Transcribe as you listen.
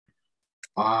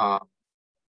Ah,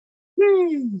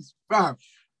 please, fam.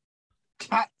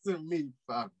 Chat to me,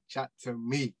 fam. Chat to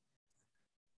me.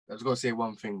 I was gonna say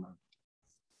one thing, man.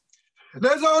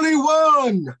 There's only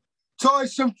one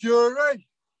Tyson Fury.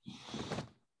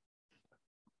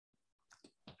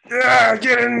 Yeah,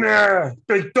 get in there,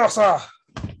 big dosser.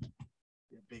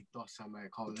 Yeah, big dosser,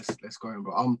 mate. Come on, let's go in,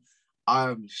 bro.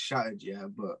 I'm shattered, yeah,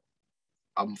 but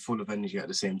I'm full of energy at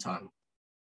the same time.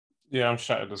 Yeah, I'm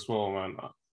shattered as well, man.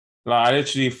 Like I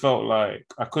literally felt like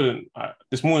I couldn't.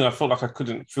 This morning, I felt like I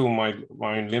couldn't feel my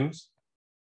own limbs.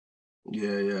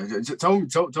 Yeah. Tell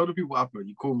the people what happened.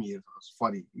 You called me. It was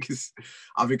funny because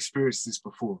I've experienced this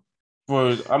before.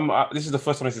 Bro, this is the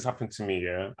first time this has happened to me,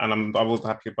 yeah, and I wasn't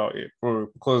happy about it, bro,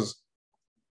 because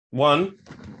one,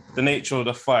 the nature of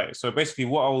the fight. So basically,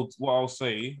 what I'll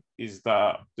say is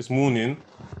that this morning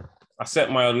I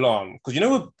set my alarm because you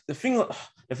know the thing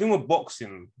with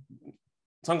boxing,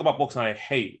 something about boxing I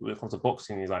hate when it comes to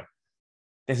boxing is like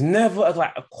there's never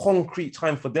a concrete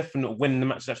time for definite when the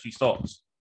match actually starts.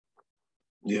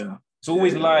 Yeah, it's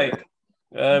always like.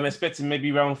 Expecting maybe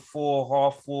around 4,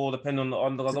 half 4, depending on the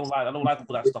under. I don't like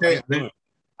all that stuff.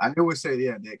 I always say,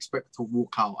 yeah, they expect to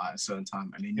walk out at a certain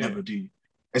time, and they never do.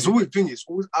 It's always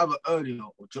either earlier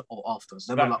or after. It's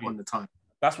never like on the time.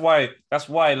 That's why.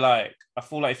 Like, I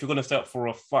feel like if you're gonna set up for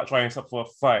a fight, try and set up for a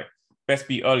fight, best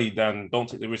be early than don't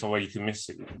take the risk of where you can miss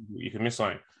it. You can miss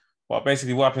something. But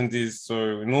basically, what happens is,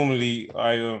 so normally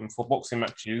I for boxing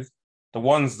matches, the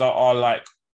ones that are like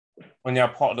when you're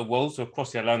part of the world, so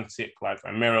across the Atlantic, like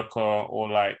America or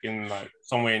like in like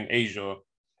somewhere in Asia,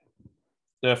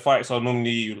 the fights are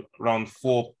normally around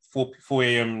 4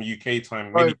 a.m. UK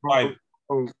time, maybe 5.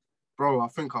 Bro, I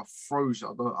think I froze. I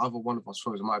don't know, either one of us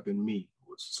froze. It might have been me.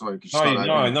 Sorry,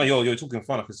 no, you're talking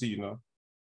fun. I can see you now.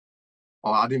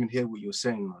 Oh, I didn't even hear what you were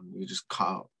saying, man. You just cut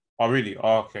out. Oh, really?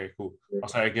 Oh, okay, cool. Yeah. I'll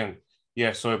say it again.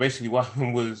 Yeah, so basically what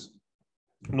happened was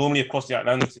normally across the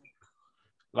Atlantic,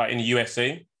 like in the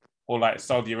USA or like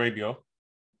Saudi Arabia,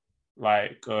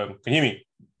 like, can you hear me?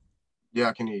 Yeah,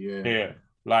 I can hear you. Yeah.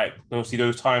 Like, obviously,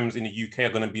 those times in the UK are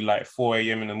going to be like 4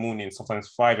 a.m. in the morning, sometimes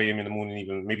 5 a.m. in the morning,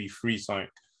 even maybe 3 something.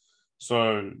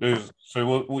 So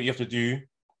what you have to do,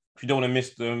 if you don't want to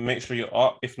miss them, make sure you're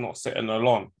up. If not, set an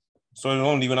alarm. So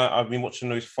normally when I've been watching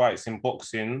those fights in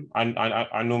boxing,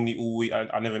 I normally always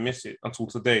I never miss it until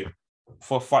today.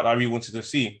 For a fight I really wanted to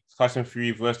see, Tyson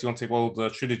Fury versus Deontay Wilder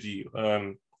trilogy,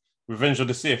 Revenge of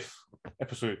the Sith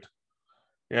episode.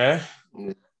 Yeah,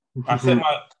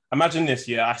 Imagine this.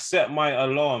 Yeah, I set my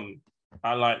alarm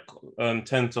at like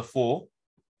 10 to 4,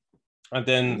 and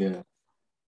then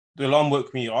the alarm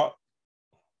woke me up.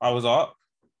 I was up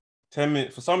 10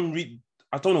 minutes for some reason.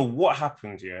 I don't know what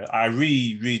happened. Yeah, I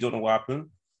really don't know what happened.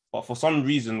 But for some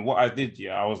reason, what I did,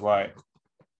 yeah, I was like,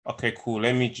 okay, cool.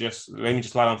 Let me just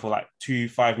lie down for like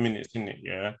 5 minutes, in it.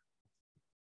 Yeah.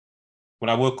 When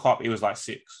I woke up, it was like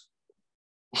 6.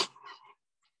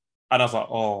 And I was like,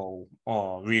 oh,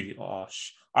 really? Oh,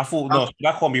 I thought, no,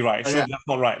 that can't be right. Sure, that's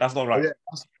not right. That's not right.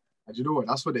 And you know what?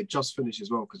 That's what they just finished as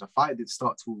well, because the fight did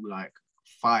start till like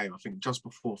 5, I think just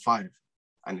before 5,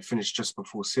 and it finished just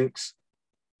before 6.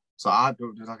 So I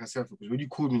don't, like I said, because when you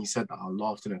called me, you said that, I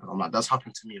laughed in it. I'm like, that's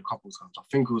happened to me a couple of times. I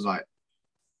think it was like,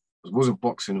 it wasn't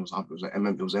boxing, it was like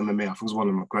MMA. I think it was one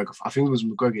of McGregor. I think it was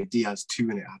McGregor Diaz 2,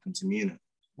 and it happened to me, innit?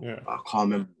 Yeah. I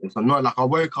can't remember. If I'm not, like, I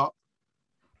wake up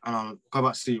and I'll go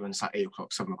back to sleep and it's like 8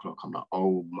 o'clock, 7 o'clock. I'm like,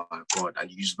 oh my God. And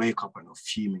you just wake up and you're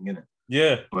fuming, innit?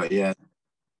 Yeah. But yeah.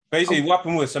 Basically, what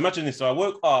happened was, so imagine this. So I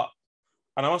woke up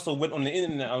and I also went on the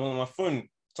internet and on my phone,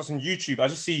 touching YouTube. I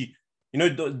just see, you know,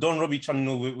 Don Robbie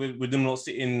channel with them not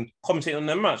sitting, commentating on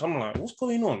their match. I'm like, what's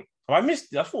going on? Have I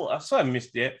missed it? I saw I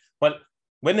missed it. But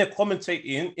when they're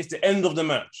commentating, it's the end of the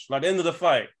match, like the end of the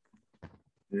fight.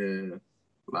 Yeah.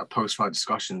 Like post-fight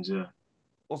discussions, yeah.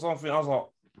 Or something. I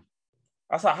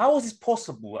was like, how is this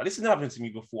possible? This has never happened to me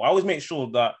before. I always make sure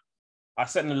that I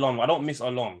set an alarm. I don't miss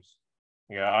alarms.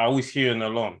 Yeah, I always hear an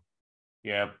alarm.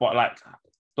 Yeah, but like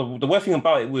the weird thing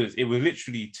about it was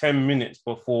literally 10 minutes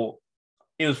before.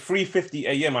 It was 3:50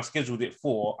 a.m. I scheduled it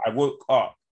for. I woke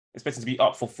up expecting to be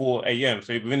up for 4 a.m.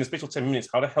 So within a space of 10 minutes,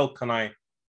 how the hell can I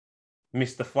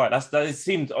miss the fight? It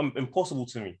seemed impossible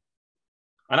to me,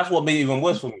 and that's what made it even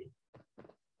worse for me.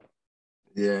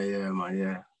 Yeah, man,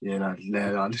 yeah.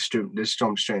 Let's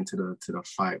jump straight into the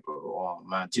fight, bro. Oh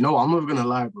man, do you know what? I'm not gonna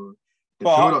lie, bro. The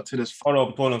build up to this.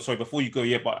 Hold on, sorry. Before you go,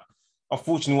 yeah, but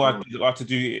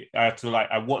unfortunately,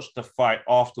 I watched the fight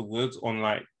afterwards on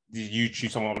like the YouTube.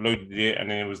 Someone uploaded it,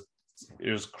 and then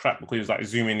it was crap because it was like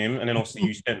zooming in, and then also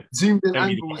you sent zoomed in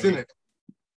angles in it.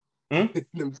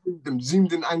 Them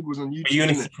zoomed in angles on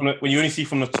YouTube. When you only see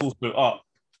from the torso up.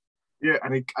 Yeah,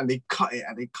 and they cut it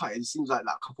and they cut it. It seems like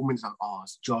a couple minutes, like, oh,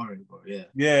 it's jarring, bro. Yeah.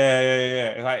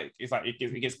 Yeah. It's like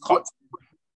it gets cut. What?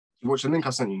 You watch the link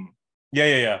I sent you?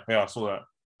 Yeah. I saw that.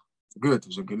 Good. It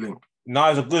was a good link. No, it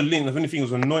was a good link. The only thing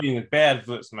was annoying with bad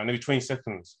adverts, man. Every 20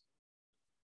 seconds.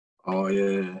 Oh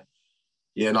yeah.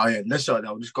 Yeah, no, yeah. Let's start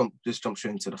that. We'll just jump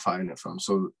straight into the fight, innit, fam.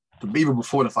 So even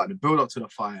before the fight, the build up to the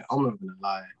fight, I'm not gonna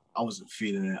lie, I wasn't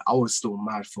feeling it. I was still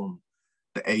mad from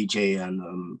the AJ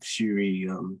and Fury.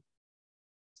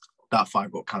 That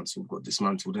fight got cancelled, got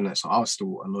dismantled, innit? So I was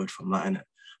still annoyed from that, innit?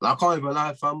 Like, I can't even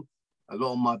lie, fam. A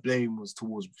lot of my blame was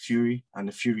towards Fury and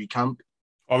the Fury camp.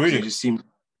 Oh, Because really? it just seemed,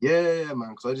 yeah, man.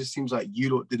 Because it just seems like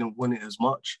you lot didn't want it as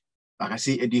much. Like I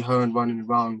see Eddie Hearn running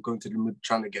around, going to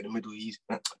trying to get the Middle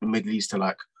East to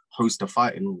like host a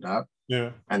fight and all that.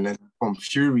 Yeah. And then from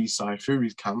Fury's side,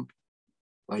 Fury's camp,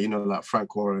 like, you know, like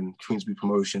Frank Warren, Queensbury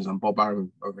Promotions, and Bob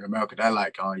Arum over in America, they're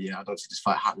like, oh yeah, I don't see this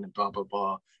fight happening, blah blah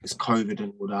blah. It's COVID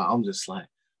and all that. I'm just like,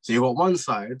 so you got one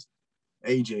side,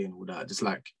 AJ and all that, just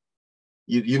like,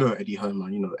 you know Eddie Hearn,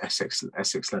 man, you know Essex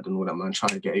lad and all that, man,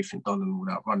 trying to get everything done and all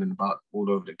that, running about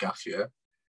all over the gaff, yeah.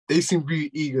 They seem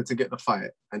really eager to get the fight,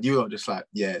 and you are just like,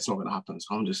 yeah, it's not gonna happen.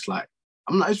 So I'm just like,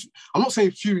 I'm not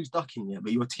saying Fury's ducking, yeah,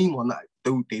 but your team on that,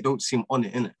 they don't seem on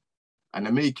it, innit? And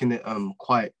they're making it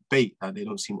quite bait that they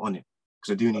don't seem on it because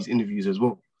they're doing these interviews as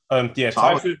well. Yeah,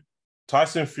 So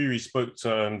Tyson Fury spoke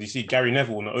to do you see Gary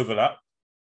Neville in the overlap?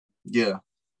 yeah,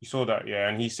 You saw that, yeah,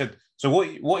 and he said so.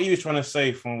 What he was trying to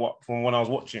say from when I was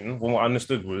watching, from what I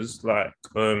understood was like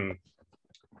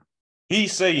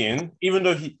he's saying even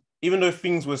though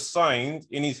things were signed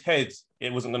in his head,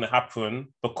 it wasn't going to happen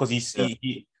because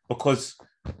because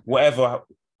whatever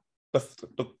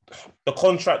the the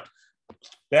contract,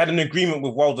 they had an agreement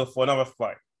with Wilder for another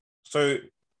fight. So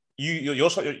you're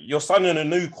signing a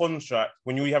new contract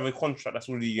when you have a contract that's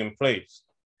already in place.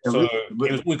 So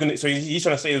it was always gonna. So he's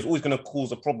trying to say it was always going to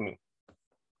cause a problem.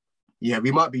 Yeah,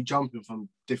 we might be jumping from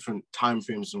different time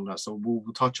frames and all that, so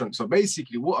we'll touch on. So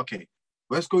basically,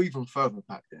 let's go even further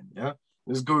back then. Yeah,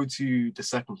 let's go to the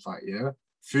second fight. Yeah,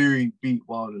 Fury beat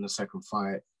Wilder in the second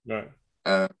fight. Right.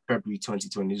 February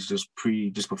 2020,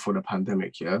 just before the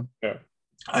pandemic. Yeah. Yeah.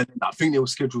 And I think they were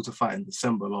scheduled to fight in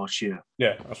December last year.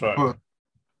 Yeah, that's right. But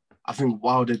I think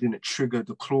Wilder didn't trigger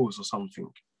the clause or something.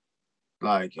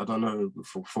 Like, I don't know,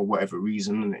 for whatever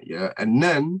reason, innit? Yeah. And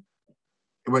then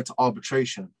it went to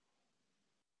arbitration.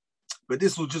 But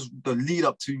this was just the lead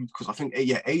up to, because I think,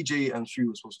 yeah, AJ and Fury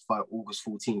were supposed to fight August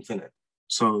 14th, innit?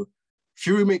 So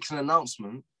Fury makes an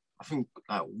announcement, I think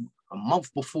like a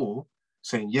month before,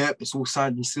 saying, yeah, it's all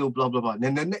signed and sealed, blah, blah, blah. And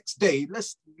then the next day,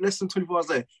 less than 24 hours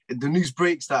later, the news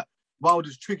breaks that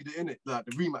Wilder's triggered it, innit? Like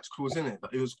the rematch clause, innit?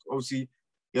 Like, it was obviously,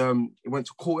 it went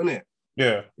to court, innit?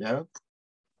 Yeah. Yeah.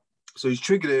 So he's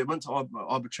triggered it, went to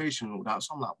arbitration and all that.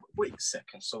 So I'm like, wait a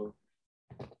second. So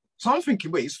I'm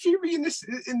thinking, wait, is Fury in this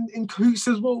in cahoots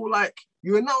as well? Like,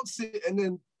 you announce it and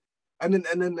then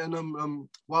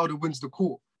Wilder wins the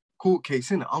court case,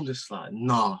 innit? I'm just like,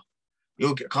 nah.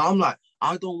 I'm like,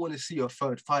 I don't want to see a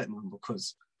third fight, man,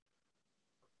 because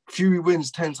Fury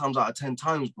wins 10 times out of 10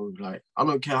 times, bro. Like, I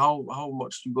don't care how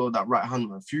much you go that right hand,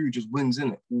 man. Fury just wins,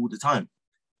 innit, all the time.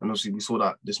 And obviously we saw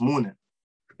that this morning.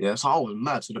 Yeah, so I was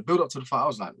mad. So the build up to the fight, I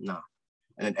was like, nah.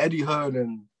 And then Eddie Hearn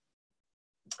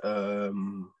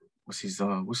and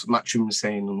what's Matchroom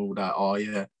saying and all that? Oh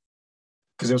yeah,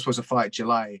 because they were supposed to fight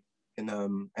July in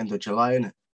end of July,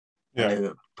 innit? Yeah.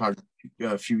 And apparently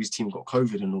Fury's team got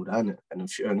COVID and all that, innit?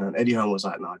 And then Eddie Hearn was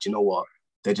like, nah, do you know what?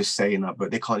 They're just saying that, but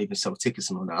they can't even sell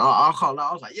tickets and all that. I can't lie.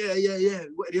 I was like, yeah.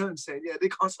 What Eddie Hearn's saying, yeah, they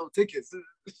can't sell tickets.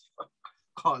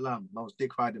 Can't lie, man. I was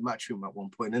dick riding Matchroom at one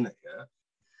point, innit? Yeah.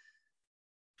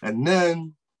 And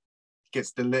then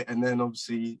gets delayed, and then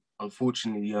obviously,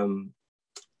 unfortunately,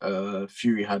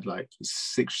 Fury had like his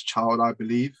sixth child, I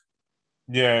believe.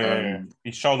 Yeah.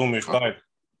 His child almost died.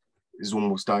 He's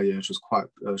almost died. Yeah, she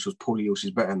was poorly ill. She's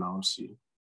better now. Obviously.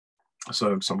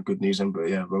 So some good news, but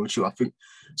yeah, I think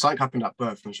something happened at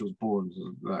birth when she was born.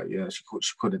 Like, yeah, she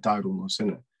could have died almost,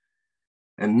 innit?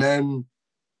 And then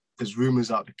there's rumors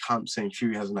out the camp saying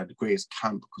Fury hasn't had the greatest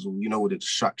camp because, you know, all the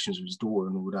distractions with his daughter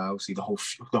and all that. Obviously,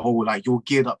 the whole like, you're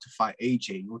geared up to fight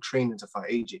AJ, you're training to fight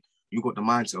AJ. You got the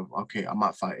mindset of, okay, I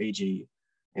might fight AJ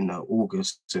in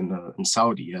August in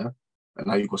Saudi, yeah, and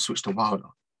now you got to switch to Wilder.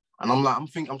 And I'm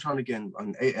trying to get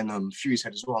in Fury's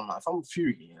head as well. I'm like, if I'm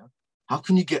Fury, yeah, how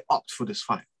can you get upped for this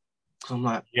fight? Because I'm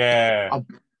like, yeah,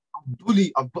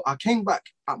 I came back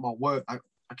at my work. I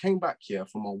came back here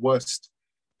from my worst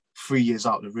 3 years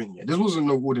out the ring. Yeah, this wasn't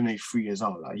no ordinary 3 years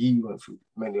out. Like, he went through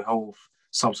mental health,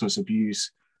 substance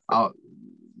abuse, all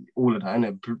of that, and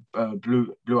it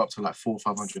blew up to like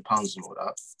 400-500 pounds and all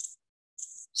that.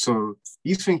 So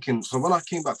he's thinking, so when I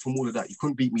came back from all of that, you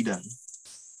couldn't beat me then.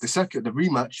 The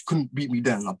rematch, couldn't beat me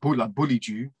then. I bullied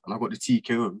you and I got the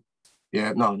TKO.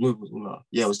 Yeah, no.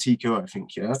 Yeah, it was TKO, I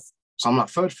think, yeah. So I'm like,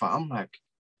 third fight, I'm like,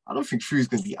 I don't think Fury's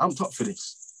going to be amped up for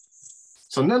this.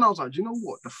 So then I was like, do you know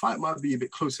what? The fight might be a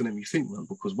bit closer than we think, man,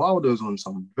 because Wilder's on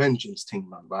some vengeance thing,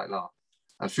 man, right now.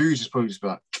 And Fury's just probably just be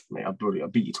like, mate, I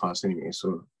beat you twice anyway,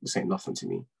 so this ain't nothing to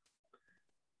me.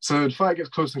 So the fight gets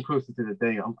closer and closer to the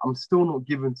day. I'm still not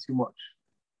giving too much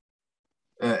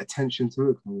attention to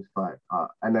it from this fight.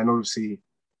 And then obviously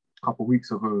a couple of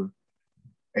weeks ago,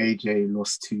 AJ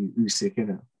lost to Usyk,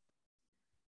 innit?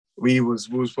 We was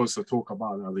supposed to talk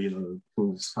about that, you know,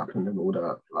 things happened and all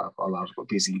that. Like our lives got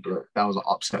busy, but that was an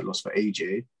upset loss for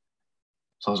AJ.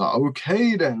 So I was like,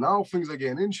 okay, then now things are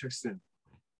getting interesting.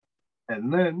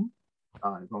 And then,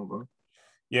 all right, go on, bro.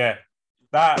 Yeah,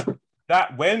 that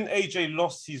when AJ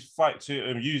lost his fight to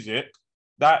Usyk,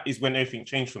 that is when everything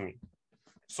changed for me.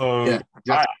 So yeah,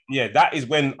 exactly. that is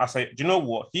when I say, do you know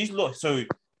what? So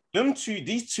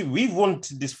these two, we've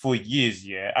wanted this for years,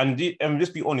 yeah. And let's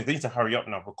be honest, they need to hurry up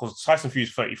now because Tyson Fury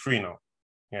is 33 now.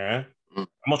 Yeah. I'm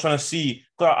not trying to see,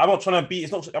 I'm not trying to be,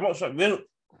 it's not, I'm not trying,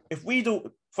 if we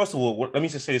don't, first of all, let me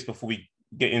just say this before we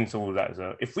get into all that.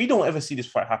 So if we don't ever see this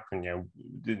fight happen, yeah,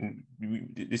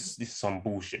 this is some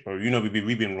bullshit, bro. You know,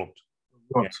 we've been robbed.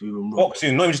 Yeah.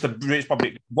 Boxing, not even just the British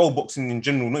public, world boxing in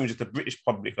general, not even just the British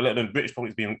public, let alone the British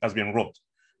public has been robbed.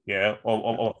 Yeah,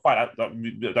 of a fight that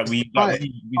we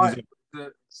deserve.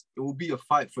 It will be a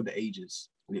fight for the ages,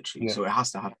 literally. Yeah. So it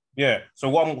has to happen. Yeah. So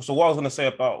what I was going to say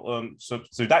about so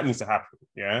that needs to happen.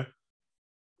 Yeah.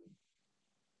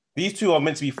 These two are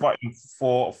meant to be fighting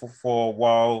for a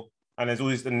while, and there's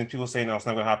always and people saying, "No, it's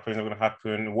not going to happen. It's not going to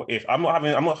happen." What if I'm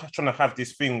not trying to have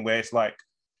this thing where it's like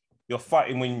you're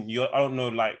fighting when I don't know,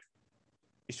 like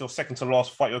it's your second to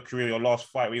last fight, your career, your last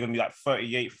fight, where you're going to be like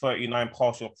 38, 39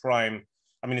 past your prime.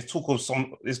 I mean, there's talk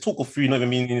of Fury not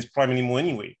even being in his prime anymore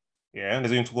anyway. Yeah,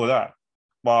 there's even talk of that.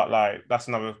 But like, that's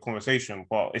another conversation.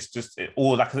 But it's just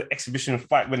all like an exhibition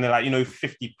fight when they're like,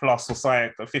 50 plus or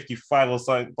something, 55 or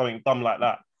something dumb like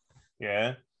that.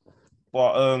 Yeah.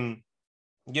 But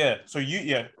yeah. So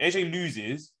AJ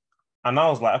loses, and I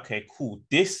was like, okay, cool.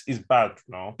 This is bad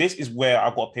now. This is where I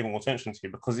got to pay more attention to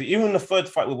because even the third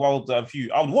fight with Wilder and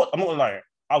Fury, I would watch. I'm not gonna lie,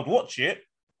 I would watch it,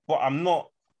 but I'm not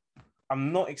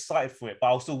excited for it, but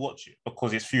I'll still watch it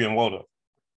because it's Fury and Wilder.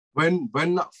 When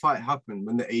that fight happened,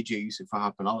 when the AJ Usyk fight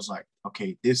happened, I was like,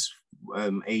 okay, this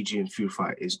AJ and Fury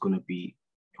fight is gonna be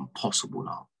impossible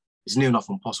now. It's near enough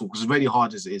impossible because it's really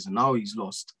hard as it is, and now he's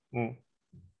lost.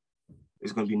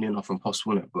 It's gonna be near enough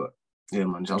impossible, isn't it? But yeah,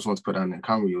 man, I just want to put that in there.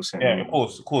 Can't you were saying? Yeah,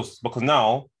 of course, because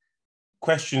now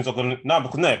questions are gonna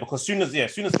because soon as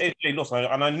AJ lost,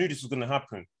 and I knew this was gonna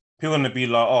happen, people are gonna be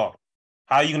like, oh,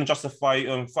 how are you gonna justify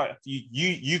fight?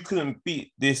 You couldn't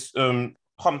beat this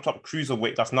pumped up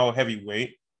cruiserweight that's now a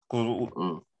heavyweight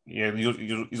because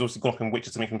he's obviously gone up in weight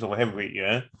just to make himself a heavyweight.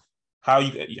 Yeah, how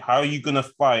are you gonna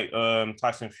fight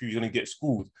Tyson Fury? You're gonna get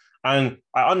schooled. And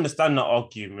I understand that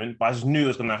argument, but I just knew it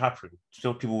was going to happen.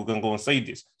 So people were going to go and say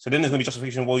this. So then there's going to be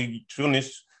justification. Well, to be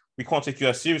honest, we can't take you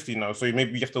as seriously now. So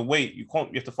maybe you have to wait. You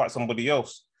have to fight somebody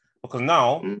else. Because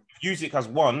now, if Usyk has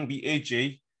won, beat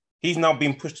AJ, he's now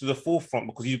being pushed to the forefront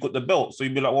because he's got the belt. So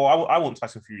you'd be like, well, I want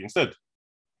Tyson Fury instead.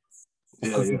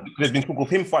 Because there's been talk of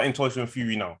him fighting Tyson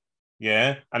Fury now.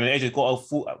 Yeah. And then AJ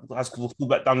has to fall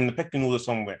back down in the pecking order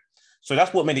somewhere. So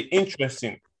that's what made it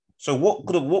interesting. So what's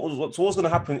going to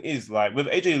happen is like with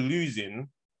AJ losing,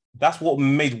 that's what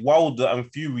made Wilder and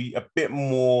Fury a bit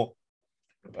more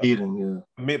appealing,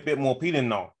 a bit more appealing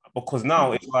now because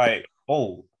now it's like,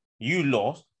 oh, you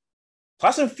lost.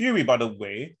 Tyson Fury, by the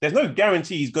way, there's no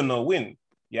guarantee he's gonna win.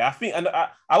 Yeah, I think, and I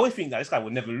always think that this guy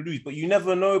would never lose, but you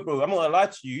never know, bro. I'm not gonna lie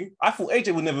to you. I thought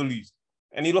AJ would never lose,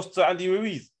 and he lost to Andy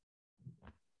Ruiz.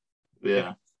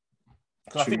 Yeah.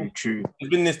 True.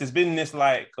 There's been this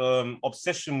like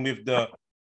obsession with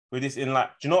this in like,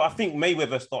 do you know what? I think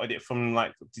Mayweather started it from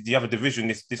like the other division,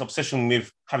 this obsession with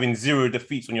having 0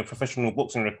 defeats on your professional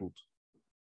boxing record.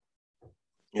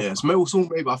 Yeah, it's all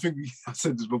Mayweather. I think I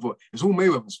said this before. It's all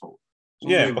Mayweather's fault.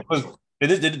 Because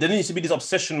there needs to be this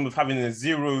obsession with having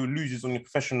 0 losers on your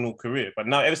professional career. But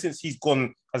now, ever since he's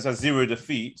gone has 0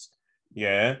 defeats,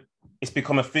 yeah, it's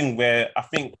become a thing where I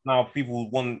think now people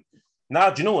want. Now,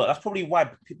 do you know what? That's probably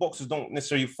why boxers don't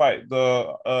necessarily fight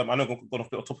the. I know I'm going off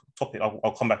the topic.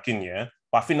 I'll come back in, yeah.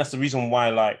 But I think that's the reason why,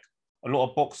 like, a lot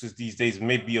of boxers these days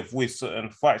maybe avoid certain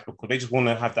fights because they just want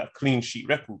to have that clean sheet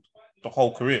record the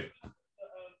whole career.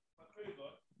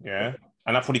 Yeah,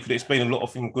 and that probably could explain a lot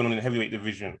of things going on in the heavyweight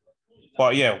division.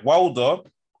 But yeah, Wilder,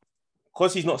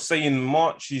 because he's not saying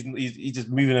much, he's just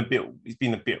moving a bit. He's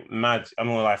been a bit mad. I'm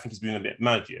not gonna lie, I think he's been a bit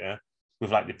mad, yeah.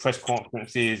 With like the press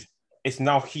conferences, it's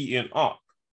now heating up,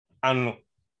 and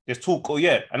there's talk. Oh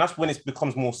yeah, and that's when it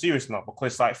becomes more serious now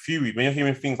because it's like Fury. When you're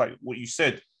hearing things like what you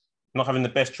said, not having the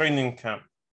best training camp,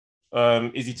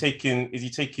 is he taking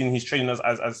his training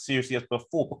as seriously as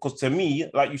before? Because to me,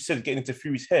 like you said, getting into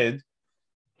Fury's head,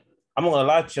 I'm not gonna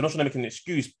lie to you. I'm not trying to make an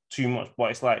excuse too much,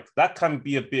 but it's like that can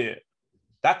be a bit.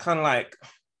 That can like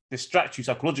distract you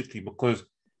psychologically because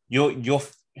you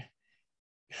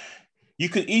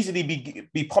could easily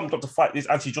be pumped up to fight this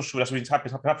anti-Joshua. That's what's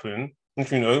happening.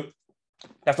 You know,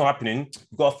 that's not happening.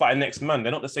 You've got to fight a next man.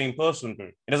 They're not the same person, bro.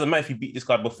 It doesn't matter if you beat this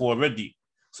guy before already.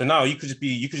 So now you could just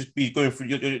be going through.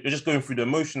 You're just going through the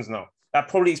emotions now. That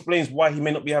probably explains why he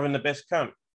may not be having the best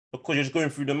camp because you're just going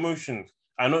through the emotions.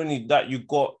 And not only that, you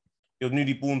got your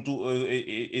newly born daughter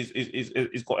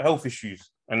is got health issues,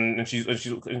 and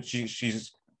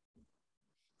she's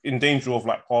in danger of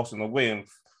like passing away. And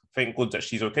thank God that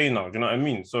she's okay now. Do you know what I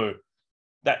mean? So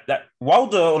that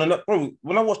Wilder bro,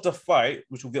 when I watched the fight,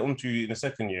 which we'll get onto in a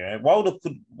second, yeah, Wilder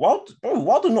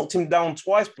knocked him down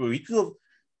twice, bro. He could have.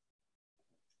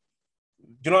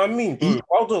 Do you know what I mean, bro?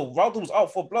 Wilder was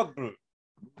out for blood, bro.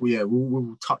 Well, yeah,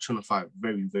 we'll touch on the fight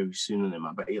very, very soon in it,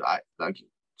 man. But like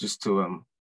just to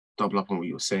double up on what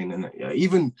you were saying in it, yeah.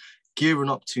 Even gearing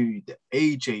up to the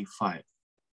AJ fight,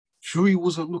 Fury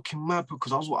wasn't looking mad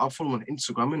because I follow him on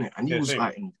Instagram, innit? And he was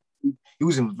like, he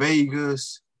was in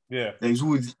Vegas. Yeah. There was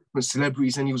all these different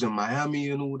celebrities, and he was in Miami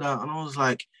and all that. And I was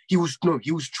like, he was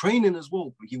training as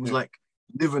well, but he was like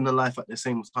living the life at the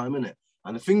same time, innit?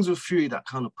 And the things with Fury that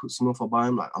kind of puts me off about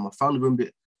him, like I'm a fan of him,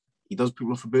 but he does put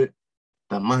me off a bit.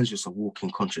 That man's just a walking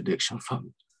contradiction,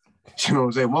 fam. Do you know what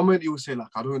I'm saying? One minute he will say like,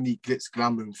 I don't need glitz,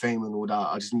 glamour, and fame and all that.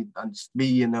 I just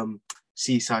be in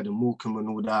Seaside and Morecambe and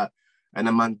all that. And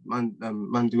the man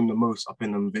doing the most up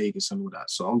in Vegas and all that.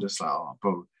 So I'm just like, oh,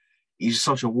 bro, he's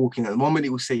such a walking. And one minute he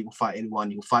will say he'll fight anyone,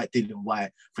 he'll fight Dillian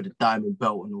White for the diamond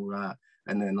belt and all that.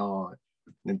 And then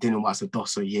Dillian White's a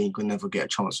dosser, he ain't gonna never get a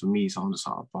chance for me. So I'm just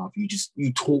like, oh, bro,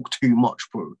 you talk too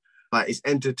much, bro. Like it's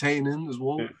entertaining as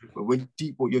well, but when you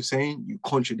deep what you're saying, you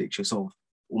contradict yourself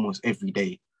almost every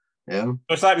day. Yeah,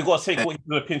 it's like we got to take what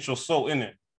with a pinch of salt,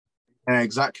 innit? Yeah,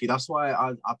 exactly. That's why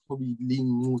I probably lean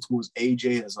more towards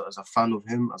AJ as a fan of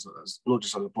him, as not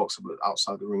just as a boxer, but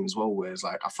outside the ring as well. Whereas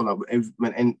like I feel like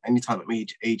anytime that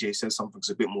AJ says something's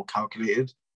a bit more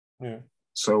calculated. Yeah.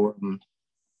 So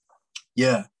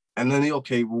yeah, and then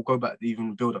we'll go back to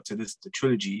even build up to the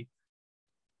trilogy.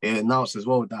 It announced as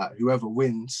well that whoever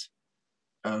wins,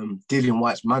 Dillian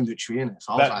White's mandatory, innit?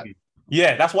 So I was like,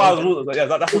 yeah, that's why I was. Yeah,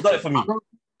 that's what done it for me.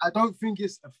 I don't think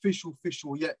it's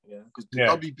official yet, yeah, because the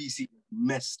WBC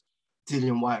messed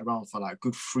Dillian White around for like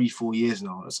good 3-4 years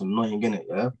now. That's annoying, innit?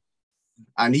 Yeah,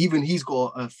 and even he's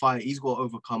got a fight. He's got to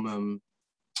overcome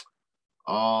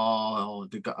I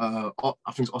think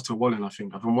it's Otto Wallen. I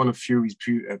think one of Fury's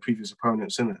previous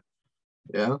opponents, innit?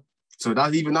 Yeah, so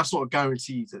that's not a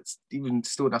guarantee. That's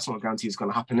not a guarantee it's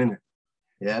gonna happen, innit?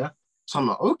 Yeah. So I'm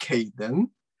like, okay then,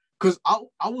 because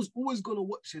I was always gonna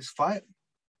watch this fight,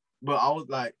 but I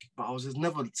was just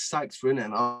never psyched for it,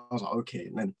 and I was like, okay.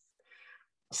 And then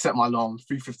I set my alarm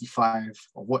 3:55. I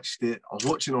watched it. I was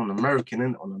watching on an American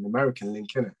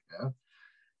link, innit? Yeah.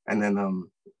 And then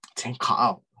thing cut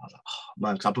out. I was like, oh,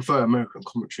 man, because I prefer American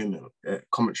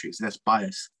commentary. It's less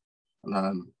biased.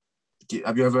 And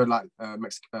have you ever like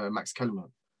Max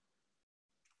Kellerman?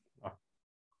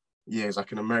 Yeah, he's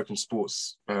like an American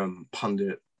sports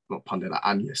pundit, not pundit, like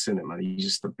analyst, innit, man. He's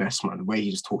just the best, man. The way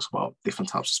he just talks about different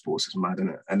types of sports is mad,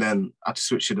 innit? And then I had to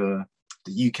switch to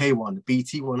the UK one, the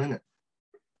BT one, innit?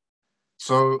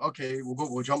 So, okay,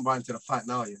 we'll jump right into the fight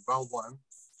now. Yeah. Round one,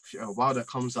 Wilder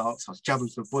comes out, starts jabbing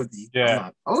to the body. Yeah.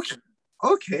 I'm like,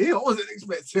 okay, I wasn't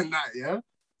expecting that, yeah?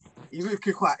 He's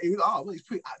pretty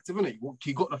active, innit?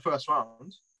 He got the first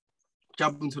round,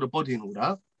 jabbing to the body and all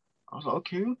that. I was like,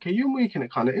 okay, you're making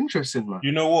it kind of interesting, man.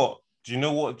 You know what? Do you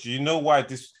know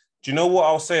what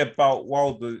I'll say about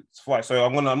Wilder's fight? So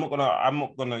I'm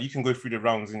not gonna. You can go through the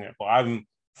rounds in it, but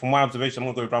from my observation,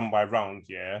 I'm gonna go round by round,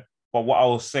 yeah. But what I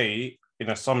will say in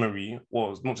a summary,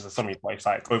 was not just a summary, but it's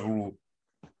like overall.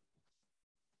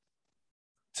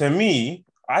 To me,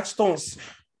 I just don't.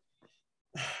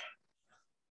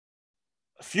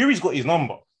 Fury's got his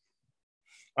number.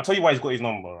 I'll tell you why he's got his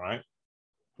number, right?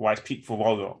 Why it's peak for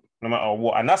Wilder, no matter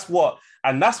what. And that's why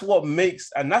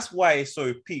it's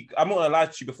so peak. I'm not gonna lie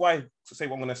to you, before I say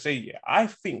what I'm gonna say, yeah, I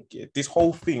think this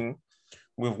whole thing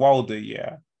with Wilder,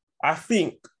 yeah, I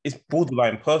think it's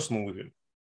borderline personal with him.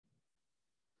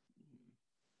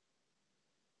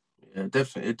 Yeah,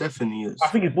 definitely, it definitely I is.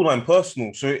 think it's borderline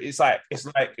personal. So it's not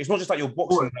just like your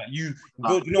boxing. But, Like you,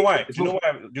 like, do you know why? Do it's you know not.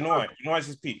 why? Do you know why? Do you know why it's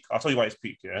his peak? I'll tell you why it's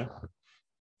peak. Yeah,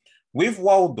 with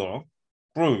Wilder,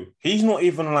 bro, he's not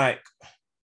even like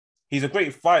he's a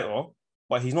great fighter,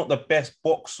 but he's not the best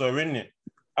boxer in it.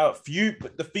 Few,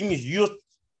 but the thing is, you're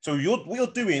what you're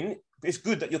doing. It's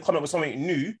good that you're coming up with something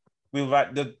new with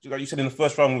like you said in the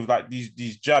first round with like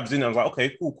these jabs in. I was like,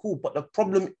 okay, cool. But the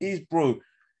problem is, bro,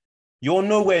 you're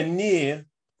nowhere near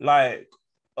like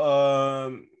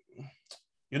um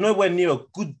you're nowhere near a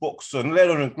good boxer, let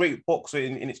alone a great boxer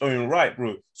in its own right,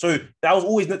 bro. So that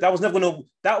was never gonna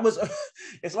that was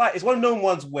it's one of those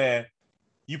ones where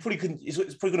you probably couldn't it's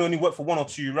probably gonna only work for 1 or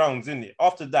 2 rounds, isn't it?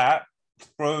 After that,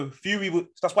 bro,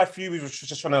 that's why Fury was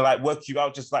just trying to like work you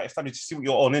out, just like establish to see what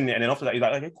you're on in it. And then after that, you're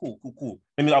like, okay, cool.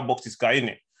 Let me outbox this guy in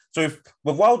it. So if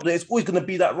with Wilder, it's always gonna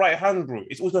be that right hand, bro.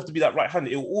 It's always going to have to be that right hand.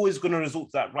 It's always gonna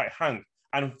result to that right hand.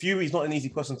 And Fury's not an easy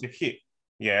person to hit.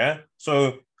 Yeah.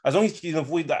 So as long as you can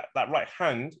avoid that right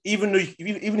hand, even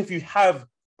if you have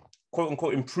quote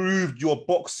unquote improved your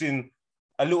boxing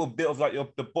a little bit of like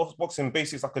the boxing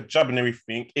basics, like a jab and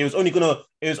everything, it was only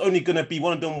gonna be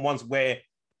one of them ones where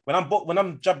when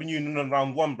I'm jabbing you in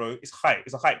round one, bro, it's hype.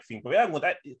 It's a hype thing. But yeah, well,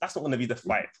 that's not gonna be the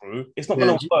fight, bro. It's not Yeah,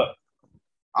 gonna work.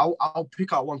 I'll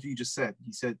pick out one thing you just said.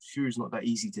 He said Fury's not that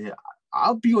easy to hit.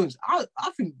 I'll be honest. I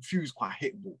think Fury's quite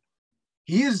hittable.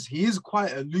 He is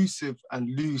quite elusive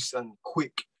and loose and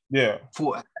quick. Yeah.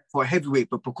 For a heavyweight,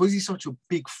 but because he's such a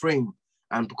big frame,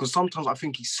 and because sometimes I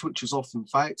think he switches off in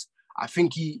fights, I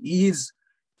think he's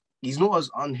not as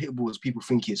unhittable as people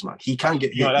think he is, man. He can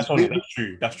get hit. That's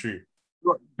true. That's true.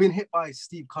 Been hit by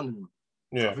Steve Cunningham.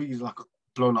 Yeah. I think he's like a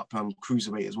blown up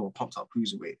cruiserweight as well, pumped up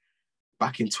cruiserweight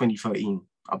back in 2013,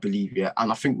 I believe. Yeah,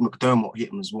 and I think McDermott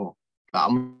hit him as well. Like,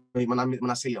 when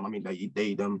I say him, I mean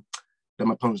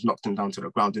them opponents knocked him down to the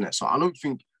ground, innit? So I don't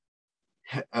think.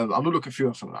 I'm not looking for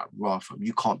you like, Rafa,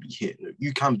 you can't be hit. No,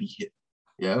 you can be hit.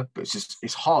 Yeah, but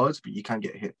it's hard, but you can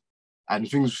get hit. And the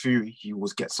thing with Fury, he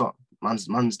always gets up. Man's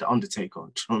the Undertaker. You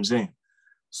know what I'm saying?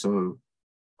 So,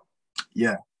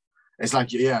 yeah, it's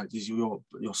like you're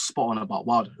spot on about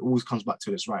Wilder. It always comes back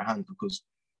to his right hand because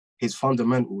his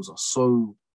fundamentals are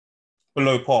so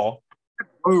below par.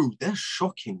 Oh, they're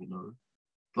shocking. You know,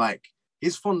 like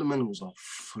his fundamentals are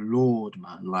flawed,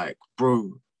 man. Like,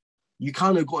 bro, you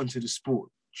kind of got into the sport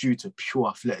due to pure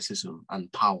athleticism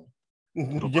and power.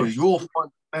 Because your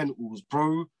fundamentals,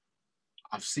 bro,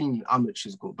 I've seen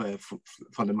amateurs got better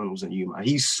fundamentals than you, man.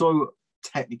 He's so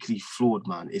technically flawed,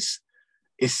 man. It's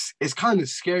kind of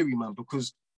scary, man,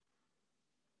 because,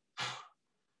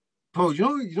 bro,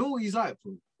 you know what he's like,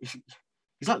 bro?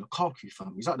 He's like Lukaku,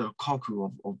 fam. He's like the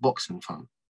Lukaku of boxing, fam.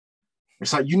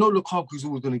 It's like, Lukaku's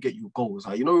always going to get you goals.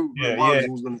 Like, Wilder's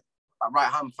always going to that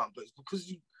right hand, fam. But it's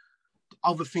because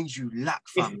other things you lack,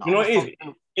 fam.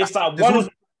 It's like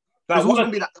there's always going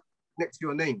to be that next to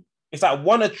your name. It's like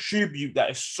one attribute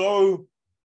that is so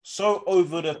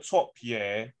over the top,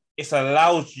 yeah. It's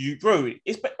allowed you, bro.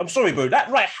 I'm sorry, bro. That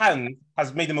right hand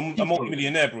has made him a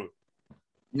multi-millionaire, bro.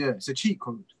 Yeah, it's a cheat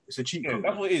code. It's a cheat code.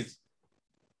 That's what it is.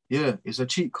 Yeah, it's a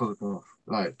cheat code, bro.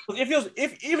 Like, even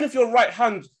if your right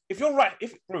hand,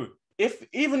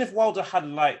 even if Wilder had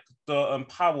like the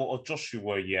power of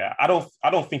Joshua, yeah, I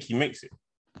don't think he makes it.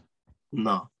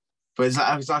 No, but it's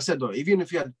like, as I said though, even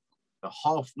if you had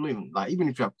even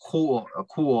if you had a core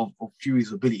of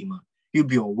Fury's ability, man, he'd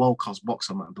be a world-class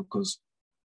boxer, man. Because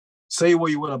say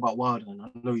what you want about Wilder, and I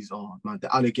know the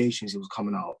allegations he was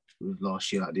coming out with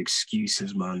last year, like the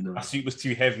excuses, man. My suit was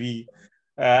too heavy.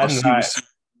 My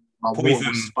water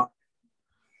was spiked.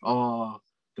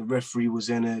 The referee was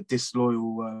in a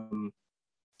disloyal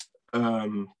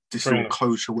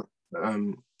coach or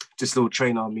this little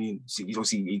trainer. I mean,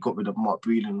 obviously he got rid of Mark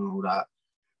Breland and all that.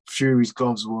 Fury's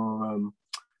gloves were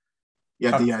they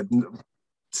had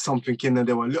something in there.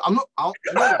 They were. I'm not.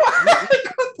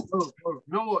 You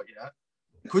know what? Yeah,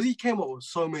 because he came up with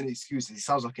so many excuses. He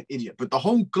sounds like an idiot. But the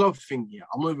whole glove thing, yeah,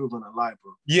 I'm not even gonna lie,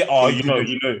 bro. Yeah. You know.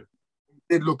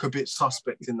 Did look a bit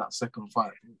suspect in that second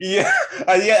fight. Yeah,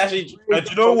 actually, do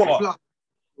you know what?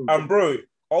 Bro,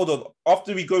 hold on.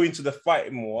 After we go into the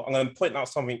fight more, I'm going to point out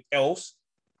something else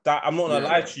that I'm not going to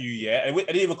lie to you, yeah? It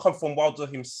didn't even come from Wilder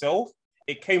himself.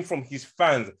 It came from his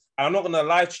fans. And I'm not going to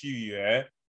lie to you, yeah?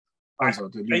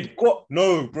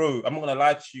 No, bro, I'm not going to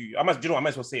lie to you. I might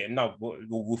as well say it now.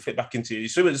 We'll fit back into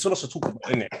it. So there's so much to talk about,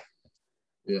 isn't it?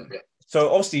 Yeah. So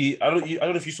obviously, I don't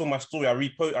know if you saw my story. I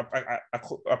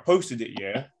posted it,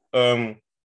 yeah.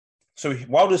 So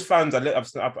Wilder's fans,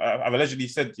 I've allegedly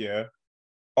said, yeah,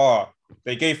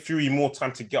 they gave Fury more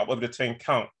time to get up over the 10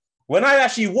 count. When I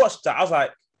actually watched that, I was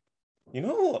like, You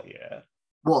know what? Yeah.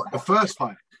 What, the first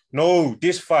fight? No,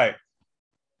 this fight.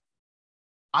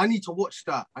 I need to watch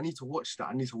that. I need to watch that.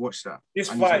 I need to watch that. This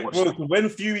I need to fight, watch bro.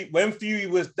 that. When Fury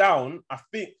was down, I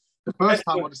think The first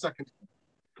time or the second?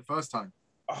 The first time.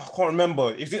 I can't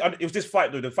remember. It was this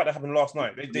fight though, the fight that happened last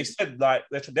night. They said like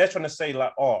they're trying to say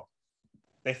like, oh,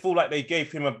 they feel like they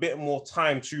gave him a bit more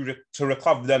time to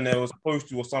recover than they were supposed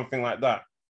to, or something like that.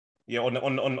 Yeah,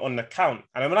 on the count.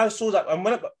 And when I saw that,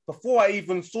 and before I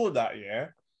even saw that, yeah,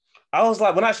 I was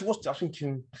like, when I actually watched it, I was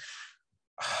thinking,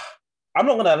 I'm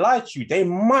not gonna lie to you, they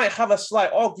might have a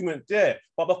slight argument there,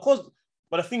 but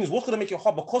the thing is, what's gonna make it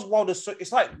hard? Because Wilder's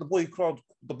it's like the boy cried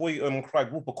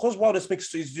wolf. Because Wilder's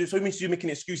so means you're making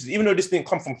excuses, even though this didn't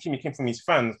come from him, it came from his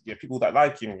fans, yeah, people that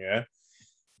like him, yeah.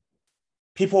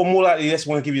 People are more likely just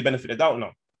want to give you the benefit of the doubt now.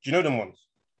 Do you know them ones?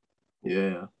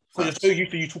 Yeah. So you're so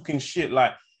used to you talking shit.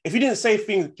 Like if you didn't say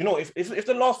things, you know, if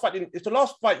the last fight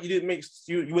you didn't make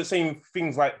you were saying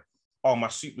things like, oh, my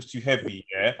suit was too heavy,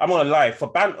 yeah. I'm not gonna lie,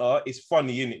 for banter, it's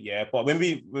funny, innit, yeah. But when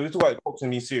we talk about boxing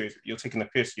being serious, you're taking a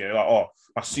piss, yeah. Like, oh,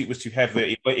 my suit was too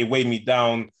heavy, it weighed me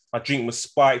down, my drink was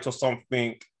spiked or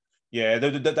something. Yeah,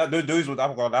 those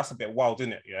were that's a bit wild,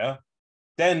 isn't it? Yeah.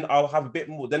 Then I'll have a bit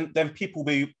more. Then people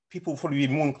probably be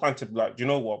more inclined to be like, do you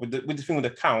know what? With the thing with the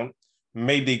count,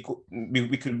 maybe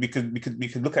we could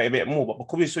look at it a bit more. But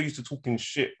because we're so used to talking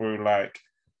shit, bro, like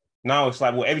now it's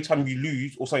like, well, every time you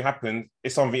lose or something happens,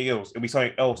 it's something else. It'll be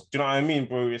something else. Do you know what I mean,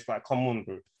 bro? It's like, come on,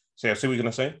 bro. So yeah, so what you're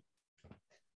gonna say?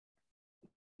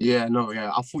 Yeah, no, yeah.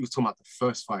 I thought you were talking about the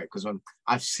first fight because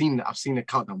I've seen the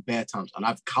countdown bare times and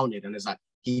I've counted and it's like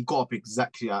he got up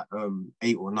exactly at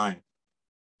 8 or 9.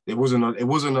 It wasn't like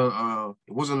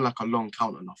a long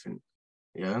count or nothing.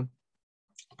 Yeah.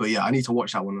 But yeah, I need to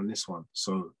watch that one on this one.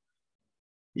 So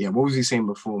yeah, what was he saying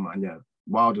before, man? Yeah.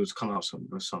 Wilder was coming out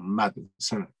with some madness,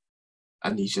 isn't it?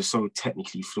 And he's just so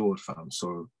technically flawed, fam.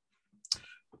 So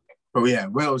but yeah,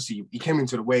 where else he came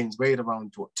into the weigh-ins, weighed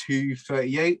around what,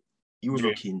 238? He was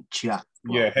looking jacked.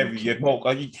 Yeah, heavy. Yeah, no,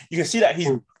 you can see that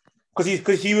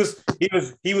because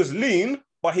he was lean,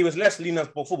 but he was less lean as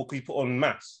before because he put on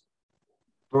mass.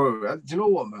 Bro, do you know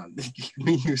what, man?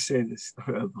 Me, you were saying this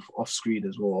off screen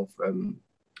as well,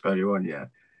 earlier on. Yeah,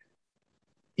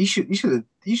 he should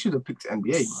have picked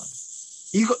NBA, man.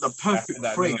 He got the perfect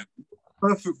frame,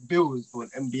 perfect build for an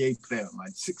NBA player, man.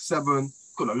 6'7",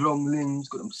 got the long limbs,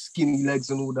 got them skinny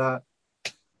legs and all that.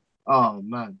 Oh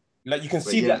man. Like you can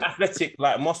see the athletic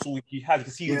like muscle he has. You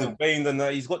can see the veins and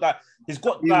he's got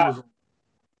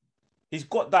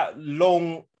that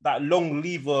long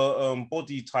lever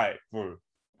body type, bro.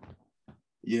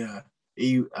 Yeah,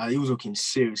 he was looking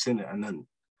serious in it, and then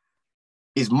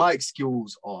his mic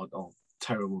skills are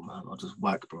terrible, man. Are just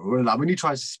whack, bro. Like when he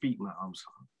tries to speak, man, I'm just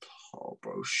like, oh,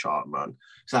 bro, sharp, man.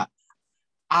 It's like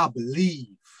I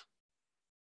believe,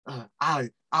 I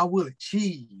will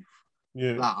achieve.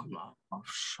 Yeah, like I'm like, oh,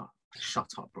 shut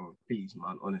up, bro. Please,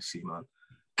 man. Honestly, man.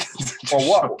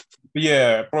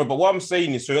 Yeah, bro. But what I'm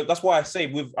saying is, so that's why I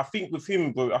say I think with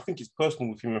him, bro. I think it's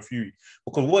personal with him and Fury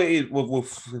because what it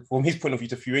is from his point of view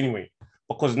to Fury anyway.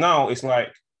 Because now it's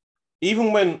like even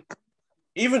I'm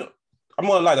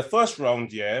not gonna lie, the first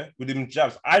round, yeah, with him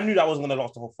jabs, I knew that wasn't gonna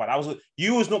last the whole fight.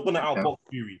 You was not gonna outbox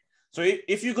Fury. So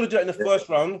if you're gonna do it in the first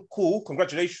round, cool,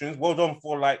 congratulations, well done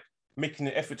for like making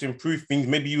the effort to improve things.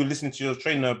 Maybe you were listening to your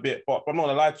trainer a bit, but I'm not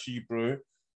gonna lie to you, bro.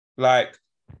 Like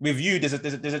with you, there's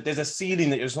a ceiling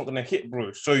that you're just not gonna hit,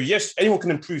 bro. So yes, anyone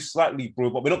can improve slightly, bro,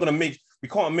 but we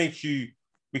can't make you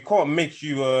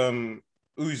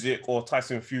Usyk or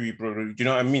Tyson Fury, bro. Do you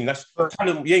know what I mean? That's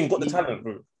talent. You ain't got the talent,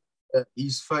 bro.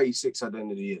 He's 36 at the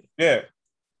end of the year. Yeah.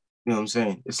 You know what I'm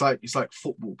saying? It's like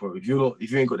football, bro. If you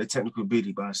ain't got the technical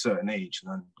ability by a certain age,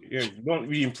 then you don't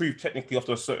really improve technically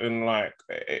after a certain like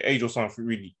age or something,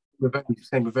 really.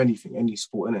 Same with anything, any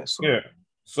sport, innit? So yeah.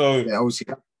 So yeah,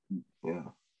 obviously, yeah.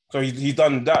 So he's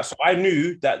done that. So I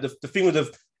knew that the thing with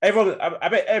everyone, I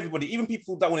bet everybody, even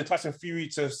people that wanted Tyson Fury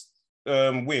to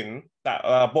win, that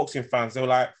boxing fans, they were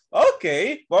like,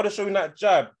 okay, well, they're showing that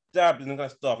jab and that kind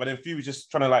of stuff. And then Fury just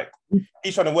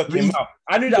he's trying to work him out.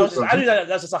 I knew that's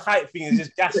just a hype thing. It's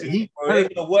just gassing. Bro. It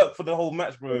ain't gonna work for the whole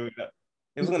match, bro.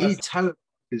 He talent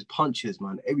his punches,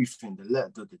 man. Everything,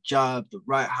 the jab, the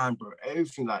right hand, bro.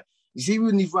 Everything. Like you see,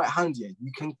 with his right hand, yeah,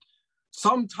 you can.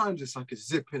 Sometimes it's like a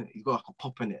zip in it. You got like a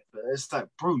pop in it, but it's like,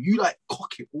 bro, you like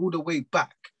cock it all the way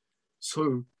back.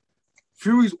 So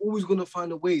Fury's always gonna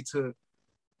find a way to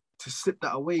slip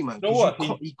that away, man. You know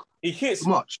what? He hits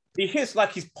much. He hits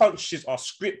like his punches are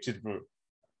scripted, bro.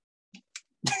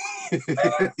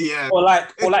 Yeah. Or like,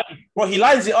 bro, he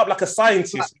lines it up like a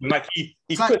scientist. Like he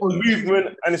puts the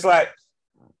movement, and it's like,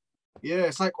 Yeah,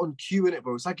 it's like on cue in it,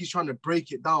 bro. It's like he's trying to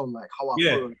break it down, like how I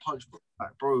Yeah. throw and punch, bro.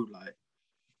 Like, bro, like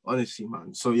honestly,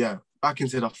 man. So yeah, back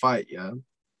into the fight. Yeah,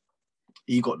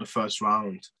 he got the first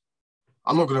round.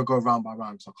 I'm not gonna go round by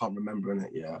round, so I can't remember in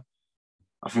it. Yeah,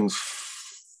 I think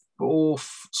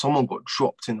fourth. Someone got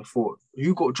dropped in the fourth.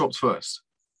 Who got dropped first?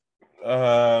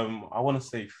 I want to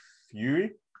say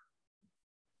Fury.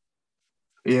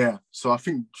 Yeah, so I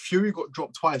think Fury got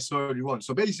dropped twice early on.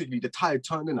 So basically, the tide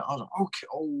turned in. I was like, okay,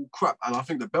 oh crap! And I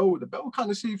think the bell kind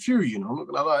of saved Fury. You know, I'm not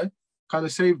gonna lie, kind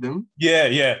of saved him.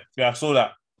 Yeah. I saw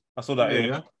that.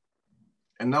 Yeah.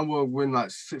 And then we're in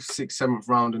like fifth, sixth, seventh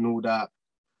round and all that.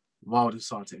 Wilder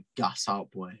started to gas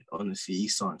out, boy. Honestly, he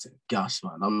started to gas,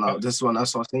 man. I'm like, this one,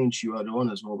 that's what I was saying to you earlier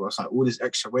on as well. But it's like all this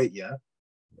extra weight, yeah.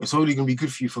 It's only gonna be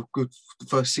good for you for the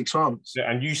first 6 rounds.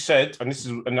 Yeah, and you said, and this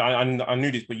is, and I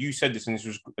knew this, but you said this, and this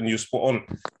was, and you were spot on.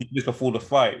 You did before the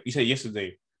fight. You said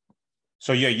yesterday.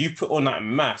 So yeah, you put on that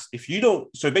mass. If you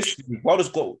don't, so basically, Wilder's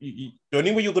got the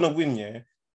only way you're gonna win. Yeah,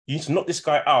 you need to knock this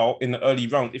guy out in the early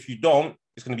round. If you don't,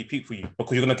 it's gonna be peak for you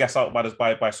because you're gonna gas out by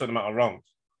a certain amount of rounds.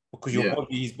 Because your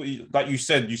body, like you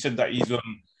said that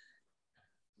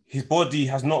his body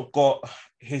has not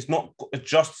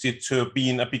adjusted to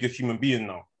being a bigger human being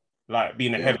now, like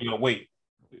being a heavier weight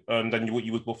than what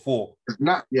you was before.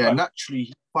 Naturally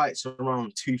he fights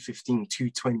around 215,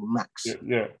 220 max.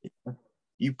 Yeah.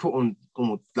 You put on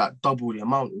almost like double the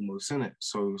amount almost, isn't it?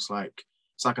 So it's like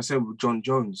I said with John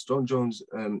Jones. John Jones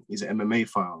is an MMA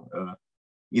fighter.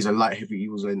 He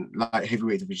was in light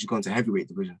heavyweight division. He's gone to heavyweight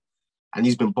division. And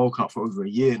he's been bulking up for over a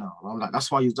year now. And I'm like, that's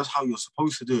how you're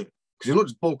supposed to do it. Because you're not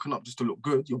just bulking up just to look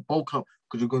good. You're bulking up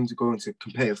because you're going to go into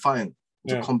competitive fighting,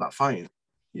 to combat fighting.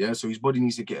 Yeah, so his body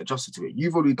needs to get adjusted to it.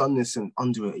 You've already done this in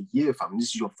under a year, fam. This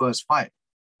is your first fight.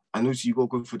 And also you've got to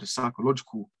go through the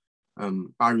psychological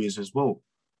barriers as well.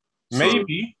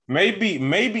 Maybe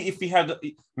if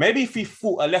he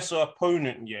fought a lesser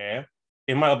opponent, yeah,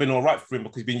 it might have been all right for him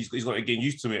because he's got to get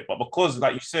used to it. But because,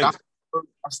 like you said,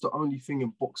 that's the only thing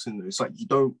in boxing though. It's like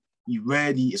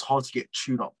it's hard to get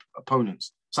tuned up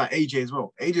opponents. It's like AJ as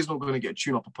well. AJ's not going to get a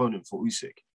tuned up opponent for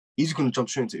Usyk. He's going to jump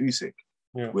straight into Usyk,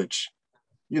 which,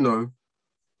 you know,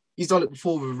 he's done it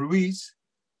before with Ruiz,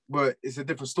 but it's a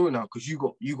different story now because you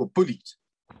got bullied.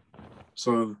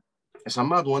 So it's a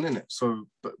mad one, innit? So,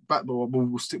 but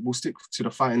we'll stick to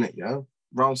the fight, innit? Yeah,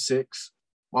 round 6,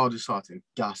 Wilder started to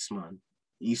gas, man.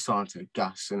 He started to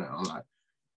gas, innit? I'm like,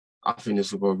 I think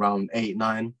this will go round 8,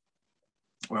 9.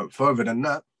 Well, further than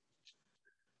that,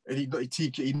 and he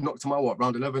knocked him out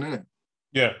round 11, innit?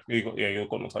 Yeah, you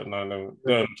got knocked out 11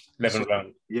 round.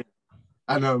 Yeah,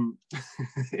 and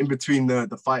in between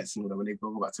the fights and all that, when they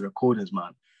go back to the corners,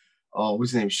 man. Oh, what's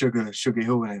his name? Sugar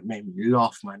Hill, and it made me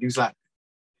laugh, man. He's like,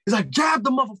 jab the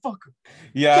motherfucker.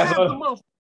 Yeah,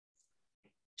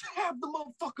 jab the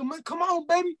motherfucker, man. Come on,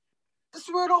 baby.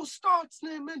 That's where it all starts,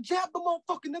 man. Jab the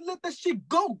motherfucker and then let that shit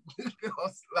go.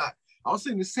 I was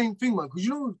saying the same thing, man. Because,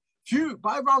 you know, Fury,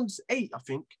 by round 8, I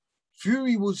think,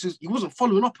 Fury he wasn't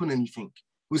following up on anything.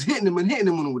 He was hitting him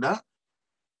and all that.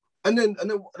 And then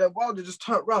Wilder just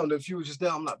turned around and Fury was just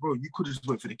there. I'm like, bro, you could have just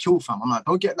went for the kill, fam. I'm like,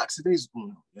 don't get lackadaisical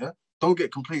now, yeah? Don't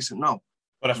get complacent now.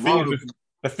 But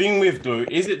the thing with though,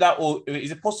 is it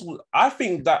possible? I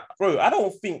think that, bro, I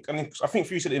think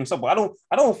Fury said it himself, but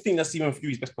I don't think that's even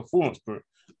Fury's best performance, bro.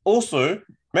 Also,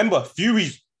 remember,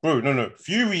 Fury's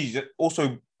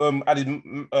also added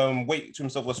weight to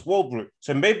himself as well, bro.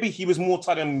 So maybe he was more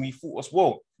tired than we thought as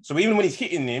well. So even when he's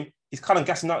hitting him, he's kind of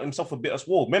gassing out himself a bit as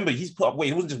well. Remember, he's put up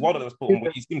weight. It wasn't just Wilder that was put on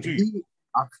weight. He's him too.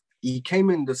 He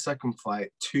came in the second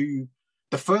fight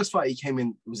the first fight he came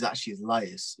in was actually his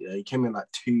lightest. Yeah, he came in like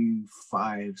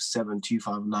 257,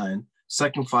 259.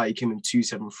 Second fight he came in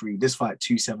 273. This fight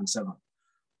 277.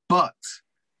 But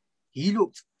he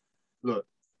look,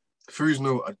 Fury's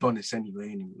no Adonis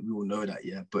anyway. We all know that,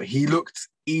 yeah. But he looked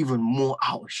even more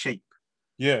out of shape.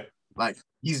 Yeah, like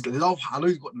I know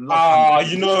he's got love. I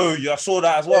saw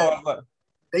that as well. Yeah.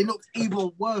 They looked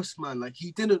even worse, man. Like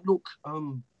he didn't look.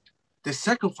 The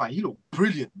second fight, he looked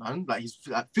brilliant, man. Like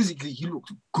physically, he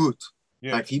looked good.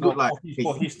 Yeah, like he looked like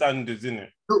for his standards,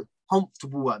 innit? Looked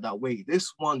comfortable at that weight.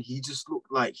 This one, he just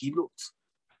looked like he looked.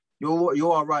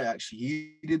 You're all right, actually.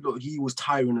 He did look. He was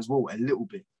tiring as well, a little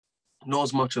bit, not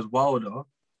as much as Wilder.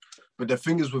 But the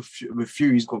thing is, with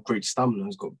Fury, he's got great stamina.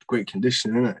 He's got great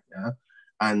conditioning, innit? Yeah,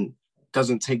 and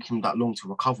doesn't take him that long to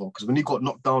recover. Because when he got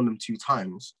knocked down them 2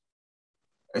 times,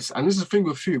 and this is the thing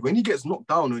with Fury, when he gets knocked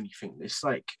down or anything, it's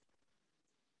like.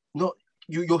 Not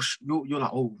you're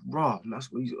like, oh rah, that's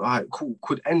what all right, cool,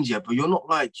 could end, yeah, but you're not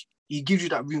like, he gives you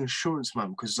that reassurance,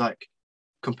 man, because like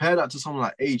compare that to someone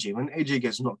like AJ. When AJ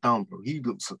gets knocked down, bro, he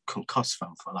looks concussed,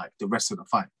 fam, for like the rest of the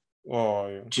fight. Oh,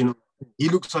 yeah. Do you know? He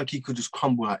looks like he could just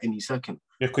crumble at any second.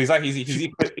 Yeah, because like his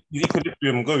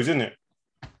equilibrium goes, isn't it?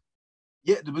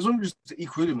 Yeah, there was only just the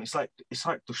equilibrium. It's like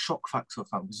the shock factor,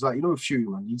 fam. It's like, you know, Fury,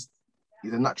 man. He's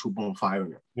a natural born fighter,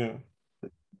 innit? Yeah.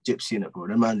 Gypsy in it, bro.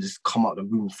 That man just come out the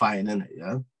room fighting in it,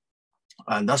 yeah.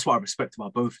 And that's what I respect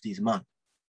about both of these men.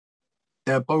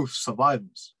 They're both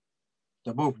survivors.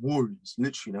 They're both warriors.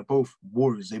 Literally, they're both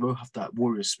warriors. They both have that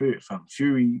warrior spirit, fam.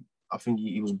 Fury, I think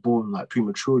he was born like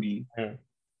prematurely,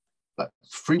 like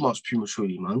 3 months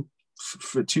prematurely, man.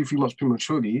 For 2-3 months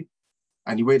prematurely,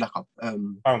 and he weighed like a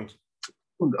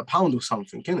pound or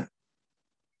something, innit?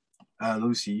 And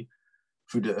obviously,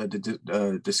 through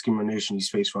the discrimination he's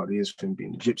faced throughout the years for him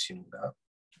being a gypsy and all that,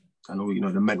 and all, you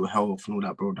know, the mental health and all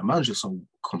that, bro. The man's just a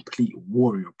complete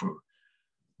warrior, bro.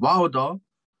 Wilder,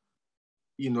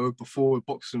 you know, before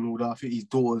boxing and all that, I think his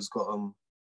daughter's got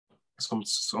some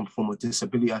form of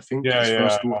disability, I think.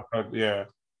 Yeah.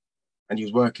 And he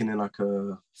was working in like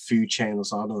a food chain or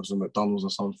something, I don't know, it was a McDonald's or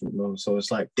something, you know? So it's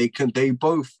like they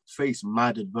both face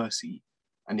mad adversity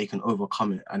and they can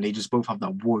overcome it. And they just both have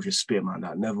that warrior spirit, man,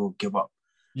 that never give up.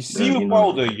 You see with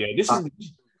Wilder, yeah,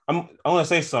 I'm gonna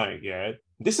say something, yeah.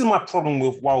 This is my problem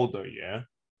with Wilder, yeah.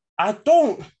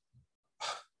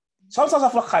 Sometimes I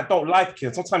feel like I don't like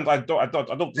him. Sometimes I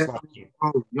don't dislike him.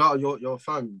 Oh, you're a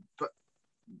fan. But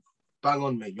bang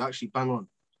on, mate. You actually bang on.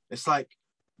 It's like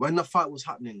when the fight was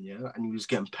happening, yeah, and he was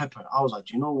getting peppered, I was like,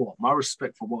 do you know what? My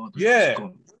respect for Wilder has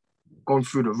gone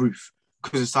through the roof.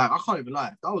 Because it's like, I can't even lie.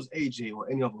 If that was AJ or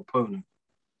any other opponent,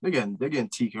 they're getting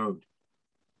TKO'd.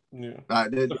 Yeah.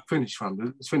 Like, they're finished,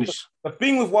 fam. It's finished. The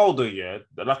thing with Wilder, yeah,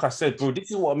 like I said, bro, this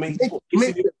is what makes it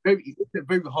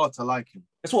very hard to like him.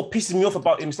 That's what pisses me off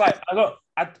about him. It's like,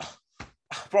 I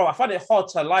find it hard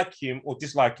to like him or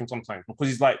dislike him sometimes because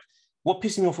he's like, what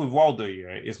pisses me off with Wilder,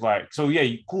 yeah, is like, so yeah,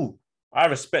 cool. I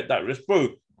respect that, bro.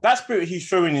 That spirit he's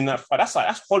showing in that fight,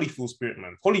 that's Holyfield's spirit,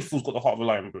 man. Holyfield's got the heart of a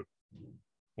lion, bro.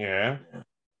 Yeah.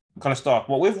 Kind of stuff.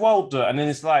 But with Wilder, and then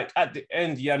it's like at the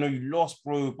end, yeah, I know you lost,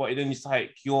 bro, but then it's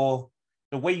like the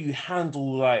way you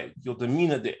handle like your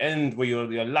demeanor at the end, where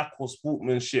your lack of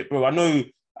sportsmanship, bro. I know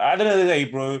at the end of the day,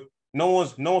 bro, no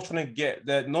one's trying to get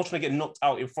knocked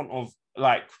out in front of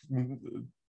like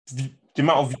the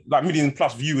amount of like million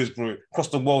plus viewers, bro, across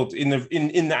the world in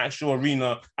the actual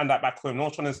arena and that back home. No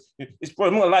one's trying to. It's bro,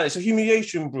 I'm not like it's a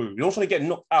humiliation, bro. You're not trying to get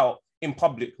knocked out in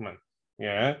public, man.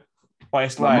 Yeah, but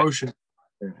it's like emotion.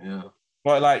 Yeah.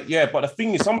 But like, yeah, but the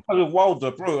thing is, sometimes with Wilder,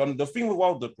 bro, and the thing with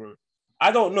Wilder, bro,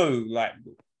 I don't know, like,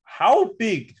 how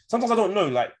big. Sometimes I don't know,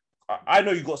 like, I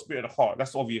know you got spirit of the heart.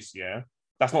 That's obvious, yeah.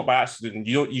 That's not by accident.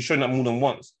 You've shown that more than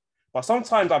once. But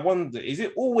sometimes I wonder, is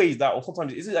it always that, or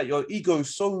sometimes is it that your ego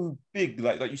is so big,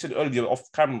 like you said earlier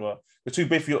off camera, you're too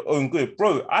big for your own good,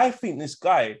 bro? I think this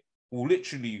guy will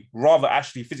literally rather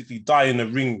actually physically die in the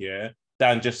ring, yeah,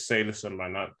 than just say, listen,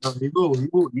 man. No, he will.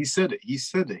 He said it.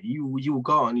 He will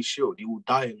go on his shield. He will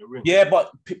die in the ring. Yeah,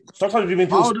 but sometimes people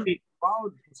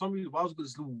Wild's got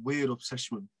this little weird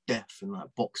obsession with death and like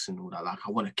boxing and all that. Like,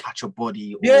 I want to catch a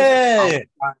body. Yeah.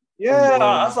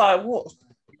 I was like, what?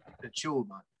 Chill,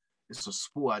 man. It's a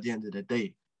sport at the end of the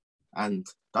day. And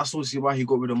that's obviously why he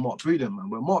got rid of Mark Breeden, man.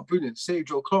 When Mark Breeden saved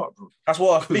Joe Clark, bro. That's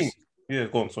what I think. Yeah,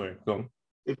 go on. Sorry, go on.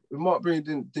 If Mark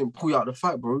Breeden didn't pull you out of the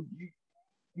fight, bro,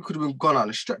 you could have been gone out on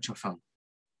a stretcher, fam.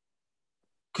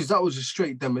 Because that was a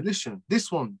straight demolition.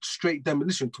 This one, straight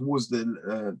demolition towards the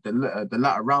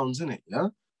latter rounds, innit? Yeah?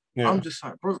 I'm just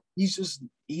like, bro, he's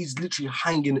literally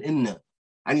hanging in there.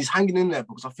 And he's hanging in there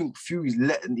because I think Fury's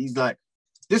he's like,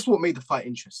 this is what made the fight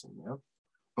interesting, yeah?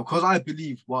 Because I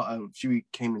believe Fury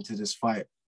came into this fight,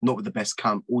 not with the best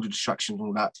camp, all the distractions and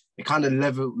all that, it kind of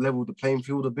leveled the playing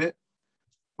field a bit.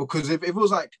 Because if it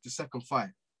was like the second fight,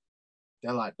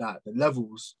 they're like that. The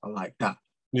levels are like that.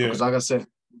 Yeah. Because like I said,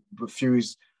 with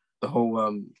Fury's the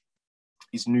whole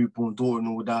his newborn daughter and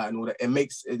all that,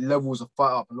 it levels the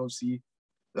fight up. And obviously,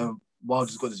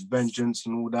 Wilder's got this vengeance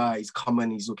and all that. He's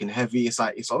coming, he's looking heavy. It's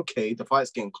like, it's okay. The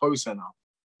fight's getting closer now.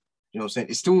 You know what I'm saying?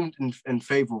 It's still in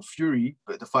favor of Fury,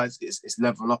 but the fight is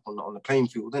leveling up on the playing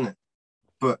field, isn't it?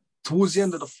 But towards the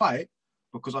end of the fight,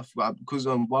 because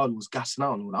Wilder was gassing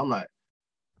out and all that, I'm like,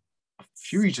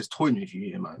 Fury just toying with you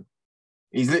here, man.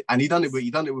 He done it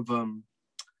with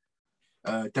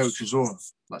Derek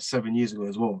Chisora like 7 years ago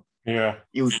as well. Yeah,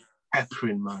 he was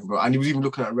peppering, man, bro, and he was even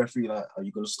looking at the referee like, "Are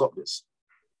you gonna stop this?"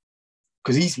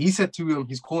 Because he said to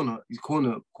his cornerman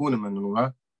and all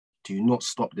that, "Do not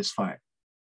stop this fight,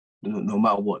 no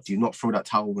matter what. Do not throw that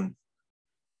towel in."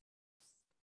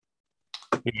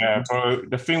 Yeah, bro.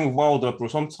 The thing with Wilder, bro,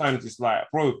 sometimes it's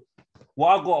like, bro,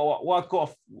 what I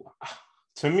got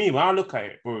to me when I look at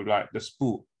it, bro, like the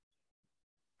sport.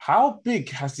 How big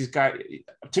has this guy?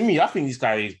 To me, I think this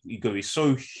guy's ego is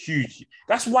so huge.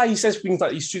 That's why he says things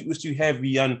like his suit was too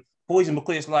heavy and poison,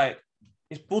 because it's like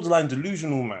it's borderline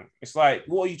delusional, man. It's like,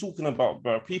 what are you talking about,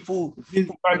 bro? People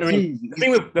bantering.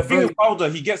 The thing with Wilder,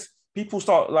 he gets people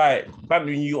start like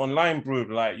bantering you online, bro.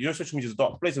 Like, you know, social media's a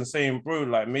dark place, and saying, bro,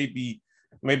 like maybe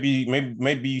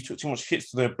you took too much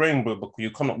hits to the brain, bro, because you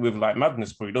come up with like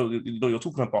madness, bro. You know what you're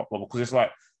talking about, bro, because it's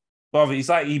like, brother, it's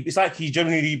like he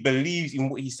genuinely believes in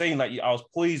what he's saying. Like, I was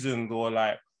poisoned, or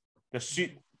like the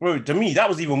suit, bro. To me, that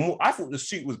was even more. I thought the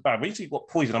suit was bad. When you say you got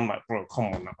poisoned, I'm like, bro, come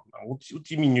on now. What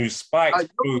do you mean you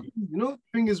spiked, bro? You know, the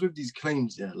thing is with these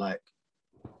claims, yeah, like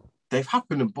they've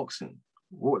happened in boxing.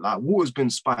 Like water's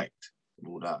been spiked and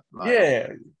all that. Like,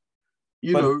 Yeah.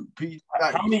 You but know,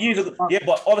 like, how many years ago? Yeah,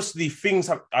 but obviously things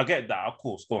have. I get that, of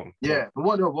course. Go on. Yeah, but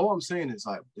what I'm saying is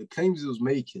like the claims he was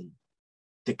making,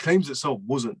 the claims itself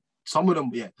wasn't. Some of them,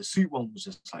 yeah, the suit one was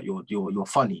just like you're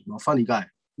funny, you're a funny guy.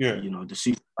 Yeah, you know, the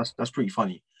suit that's pretty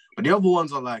funny. But the other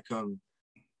ones are like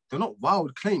they're not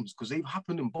wild claims because they've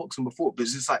happened in boxing before. But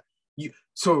it's just like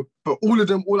but all of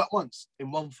them all at once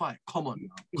in one fight. Come on,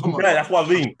 come on. Yeah, that's what I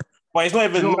mean. But it's not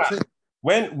even you know that.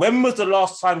 When was the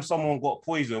last time someone got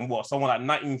poisoned? What, someone like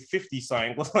 1950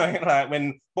 something? Was like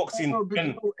when boxing? No, but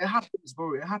it happens,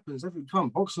 bro. It happens every time.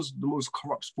 Boxing's the most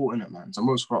corrupt sport in it, man. It's the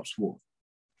most corrupt sport.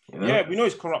 Yeah, we know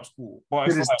it's corrupt sport, but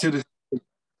it's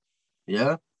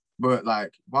yeah. But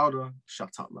like Wilder,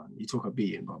 shut up, man. You took a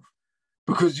beating, bro.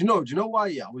 Because do you know why?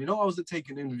 Yeah, well, I wasn't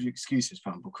taking any excuses,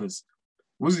 fam. Because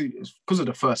it's because of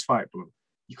the first fight, bro.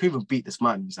 You couldn't even beat this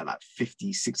man. He's at like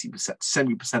 50, 60%,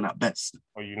 70% at best.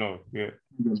 Oh, yeah. You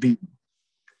even beat him.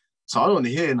 So I don't want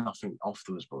to hear nothing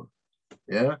afterwards, bro.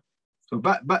 Yeah. So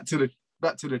back to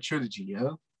the trilogy,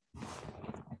 yeah.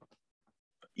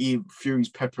 Fury's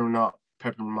peppering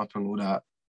him up and all that.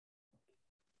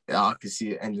 Yeah, I can see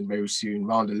it ending very soon.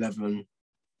 Round 11,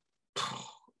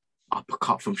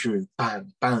 uppercut from Fury,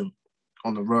 bang, bang,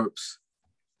 on the ropes.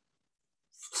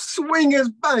 Swingers,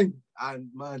 bang, and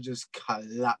man just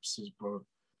collapses, bro.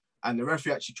 And the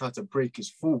referee actually tried to break his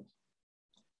fall,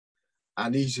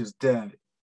 and he's just there,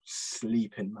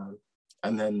 sleeping, man.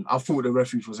 And then I thought the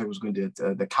referee was going to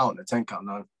do the 10 count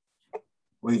now,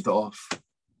 waved it off.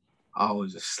 I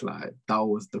was just like, that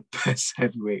was the best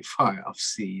heavyweight fight I've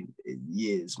seen in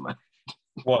years, man.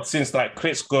 What, since like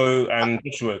Klitschko and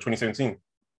Joshua 2017?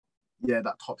 Yeah,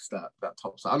 that tops that.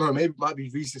 I don't know, maybe it might be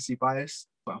recency bias,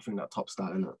 but I think that tops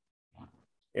that, isn't it?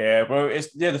 Yeah, bro.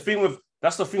 That's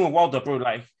the thing with Wilder, bro.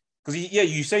 Like, because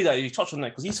you say that, you touch on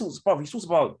that, because he talks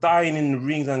about dying in the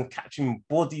rings and catching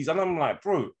bodies, and I'm like,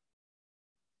 bro,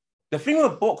 the thing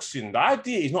with boxing, the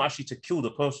idea is not actually to kill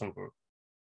the person, bro.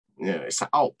 Yeah, it's to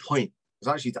outpoint. It's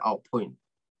actually to outpoint.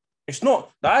 It's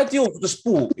not the idea of the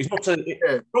sport. It's not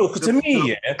to, bro. Because to me,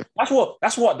 yeah, that's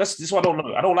what this is what I don't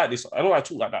know. I don't like this. I don't like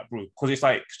talk like that, bro. Because it's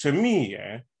like, to me,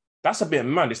 yeah, that's a bit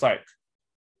mad. It's like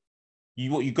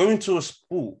you go into a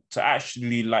sport to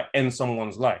actually like end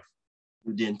someone's life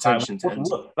with the intention to end.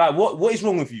 What is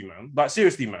wrong with you, man? Like,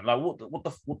 seriously, man. Like, what the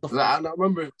like, and I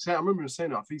remember him saying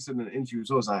that. I think he said in an interview,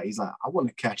 he's like, I want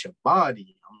to catch a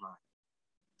body.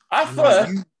 I'm like,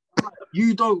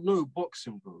 you don't know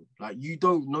boxing, bro. Like, you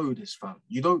don't know this, fam.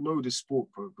 You don't know this sport,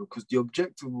 bro. Because the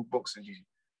objective of boxing,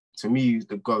 to me,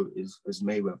 the GOAT is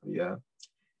Mayweather, yeah?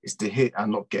 It's to hit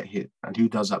and not get hit. And who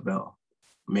does that better?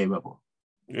 Mayweather.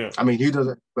 Yeah. I mean, who does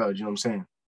that better? Do you know what I'm saying?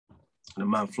 The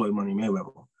man Floyd Money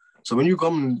Mayweather. So when you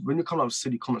come up with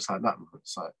silly comments like that, man,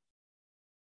 it's like,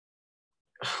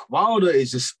 Wilder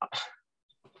is just, I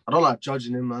don't like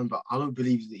judging him, man, but I don't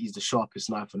believe that he's the sharpest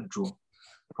knife in the drawer.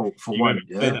 For one,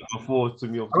 yeah. Said that before to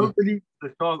me. I don't believe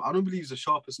he's the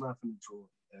sharpest knife in the drawer.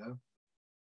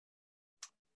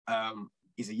 Yeah.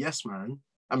 He's a yes man.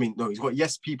 I mean, no, he's got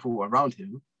yes people around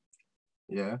him.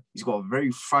 Yeah. He's got a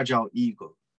very fragile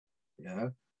ego. Yeah.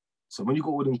 So when you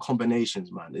got all them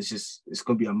combinations, man, it's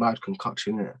gonna be a mad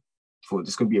concoction there.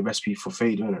 It's gonna be a recipe for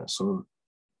failure, innit? So,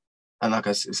 and like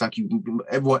I said, it's like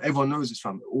everyone knows this,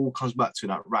 fam. It all comes back to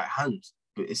that right hand,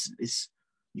 but it's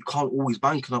you can't always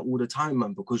bank on that all the time,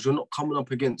 man, because you're not coming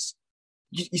up against.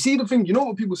 You see the thing, you know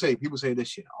what people say? People say this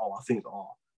shit. Oh, I think,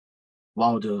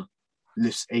 Wilder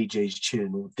lifts AJ's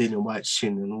chin or Dylan White's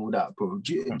chin and all that, bro.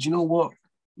 Do you know what?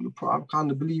 I kind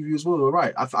of believe you as well. All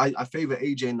right, I favor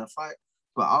AJ in the fight,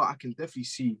 but I can definitely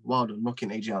see Wilder knocking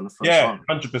AJ on the first round.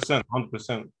 100%.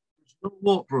 You know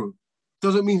what, bro?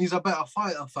 Doesn't mean he's a better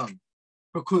fighter, fam.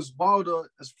 Because Wilder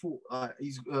has fought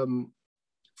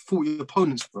your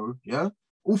opponents, bro. Yeah.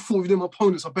 All 4 of them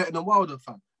opponents are better than Wilder,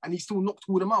 fam. And he still knocked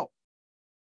all them out.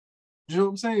 Do you know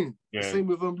what I'm saying? Yeah. The same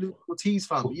with Luke Ortiz,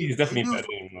 fam. He's definitely better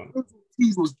than him, man.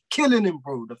 Ortiz was killing him,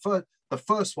 bro. The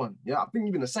first one. Yeah, I think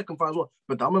even the second fight as well.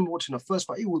 But I remember watching the first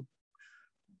fight, he was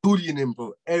bullying him,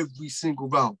 bro, every single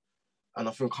round. And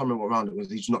I think I can't remember what round it was,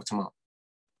 he just knocked him out.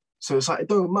 So it's like, it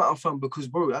don't matter, fam, because,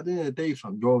 bro, at the end of the day,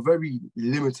 fam, you're a very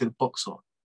limited boxer,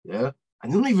 yeah?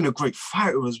 And you're not even a great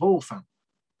fighter as well, fam.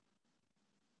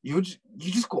 You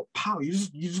just got power. You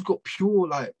just got pure,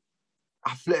 like,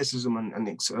 athleticism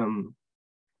and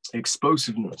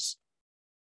explosiveness.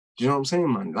 Do you know what I'm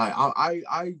saying, man? Like,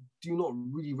 I do not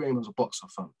really rate him as a boxer,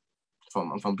 fam,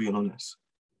 if I'm being honest.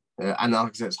 Yeah, and like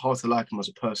I said, it's hard to like him as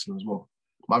a person as well.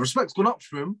 My respect's gone up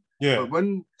for him. Yeah. But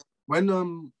when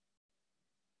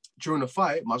during the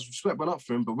fight, my respect went up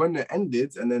for him. But when it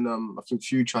ended, and then I think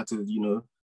Fury tried to,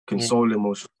 console him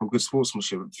or show some good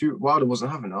sportsmanship. Wilder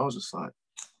wasn't having it. I was just like,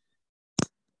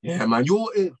 yeah, man,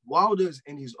 Wilder's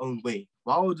in his own way.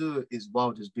 Wilder is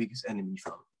Wilder's biggest enemy,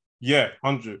 fam. Yeah,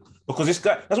 100. Because this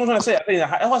guy, that's what I'm trying to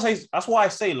say. That's why I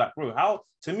say, like, bro, how,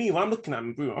 to me, when I'm looking at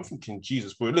him, bro, I'm thinking,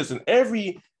 Jesus, bro, listen,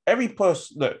 every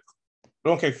person, look, I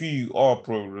don't care who you are,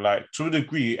 bro, like, to a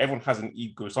degree, everyone has an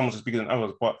ego. Someone's just bigger than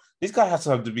others, but this guy has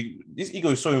to have this ego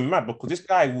is so mad because this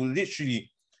guy will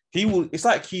literally, it's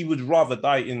like he would rather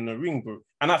die in the ring, bro.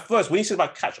 And at first, when he said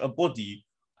about catch a body,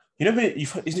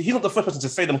 he's not the first person to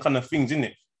say them kind of things,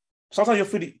 innit?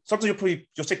 Sometimes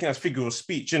you're taking as figure of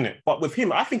speech, innit? But with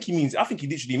him, I think he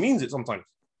literally means it sometimes.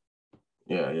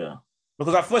 Yeah.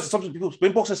 Because at first, some people,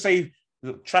 when boxers say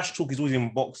trash talk is always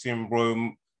in boxing,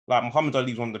 bro, like Muhammad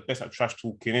Ali is one of the best at trash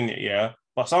talking, innit? Yeah.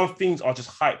 But some things are just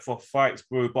hype for fights,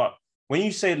 bro. But when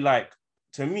you say, like,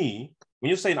 to me, when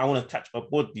you're saying I want to catch a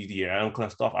body, yeah, and kind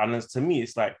of stuff, and to me,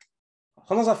 it's like,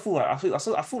 sometimes I feel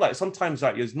like sometimes,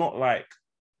 like, he's not right.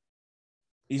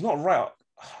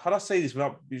 How do I say this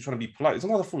without trying to be polite?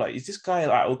 Sometimes I feel like, is this guy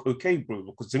like okay, bro?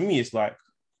 Because to me, it's like,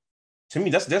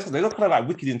 that's they're kind of like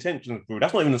wicked intentions, bro.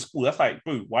 That's not even a school. That's like,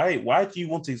 bro, why do you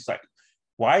want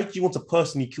to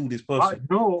personally kill this person?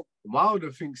 No,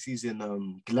 Wilder thinks he's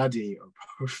in Gladiator,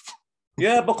 bro.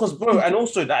 Yeah, because, bro, and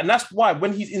also that, and that's why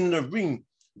when he's in the ring,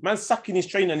 man's sacking his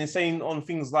trainer and he's saying on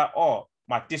things like, "Oh,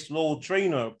 my disloyal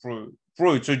trainer, bro."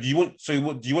 So do you want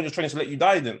your trainer to let you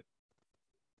die then?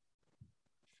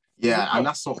 Yeah, and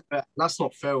that's not fair. That's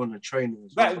not fair on the trainer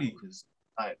as well, because,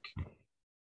 like,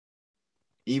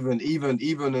 even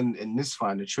in this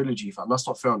fight, in the trilogy, fam, that's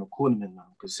not fair on the cornerman now.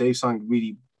 Because say something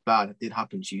really bad did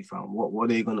happen to you, fam, what are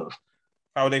they gonna?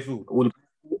 How would they feel?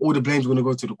 All the blame's gonna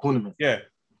go to the cornerman. Yeah,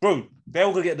 bro, they're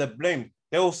all gonna get the blame.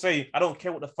 They'll say, "I don't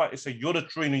care what the fight is. Say you're the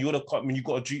trainer, you're the cutman, you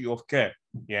got a duty of care."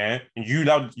 Yeah, and you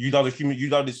allowed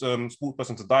this sport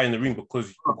person to die in the ring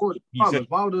because he said,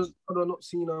 Wilder not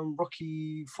seen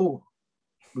Rocky 4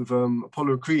 with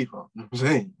Apollo Creed, bro. You know what I'm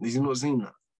saying? He's not seen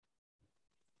that.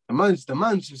 The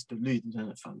man's just deluded, isn't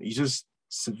it, fam? He's just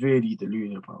severely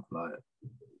deluded, bro. Like,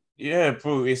 yeah,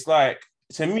 bro. It's like,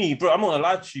 to me, bro, I'm not gonna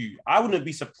lie to you. I wouldn't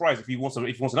be surprised if he wants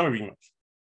another rematch.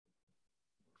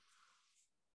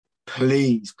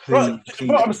 Please. Bro,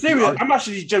 I'm serious. I'm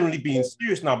actually generally being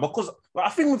serious now because, like, I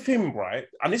think with him, right,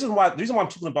 and the reason why I'm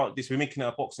talking about this, we're making it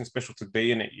a boxing special today,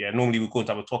 innit? Yeah, normally we go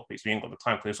into other topics, we ain't got the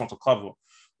time because there's something to cover.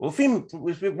 With him,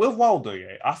 with Wilder,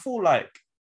 yeah, I feel like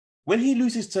when he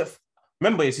loses to,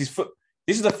 remember, it's his foot.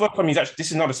 This is the first time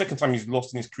this is now the second time he's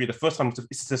lost in his career. The first time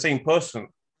it's the same person.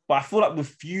 But I feel like with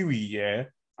Fury, yeah,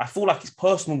 I feel like it's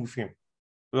personal with him.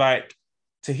 Like,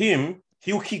 to him,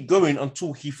 he'll keep going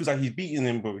until he feels like he's beating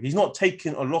him, bro. He's not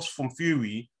taking a loss from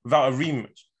Fury without a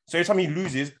rematch. So every time he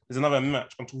loses, there's another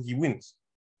match until he wins.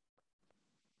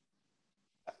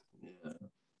 Yeah.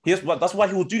 Yes, but that's why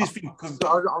he will do this thing. Because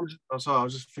I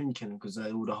was just thinking, because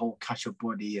all the whole catch a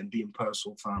body and being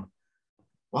personal, fam.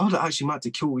 Wilder actually might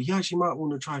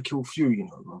want to try and kill Fury, you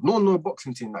know, bro. No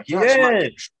boxing team. Like, he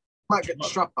actually might get the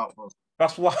strap out, bro.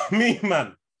 That's what I mean,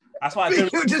 man. That's why he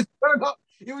would just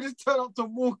turn up to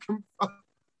walk and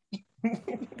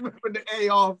with the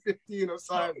AR-15 or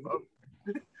something, bro.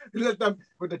 Let them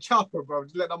with the chopper, bro.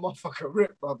 Just let that motherfucker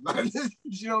rip, bro. Like,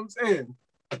 you know what I'm saying?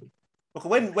 Look,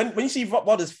 when you see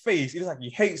Wilder's face, it's like he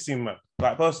hates him, man.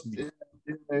 Like, personally.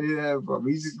 Yeah, bro.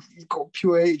 He's got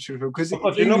pure hatred for him.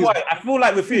 Because you know what? I feel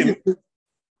like with him, but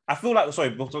I feel like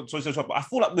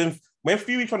when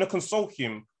Fury trying to console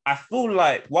him, I feel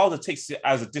like Wilder takes it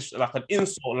as like an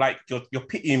insult, like you're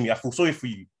pitying me. I feel sorry for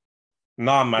you.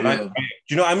 Nah, man. Yeah. Do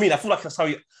you know what I mean? I feel like that's how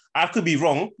I could be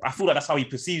wrong. I feel like that's how he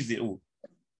perceives it all.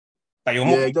 Like you're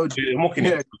mocking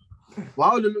it.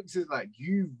 Wilder looks at like,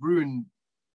 you ruined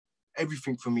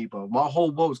everything for me, bro. My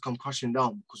whole world's come crashing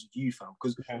down because of you, fam.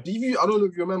 Because I don't know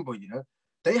if you remember,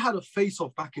 they had a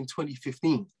face-off back in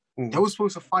 2015. They were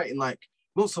supposed to fight in like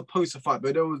not supposed to fight,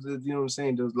 but there was, you know what I'm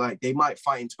saying? There was like, they might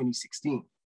fight in 2016.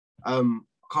 I can't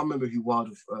remember who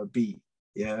Wilder beat.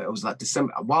 Yeah, it was like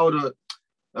December. Wilder,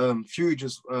 Fury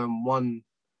just won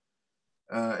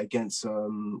against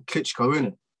Klitschko,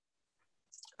 innit?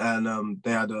 And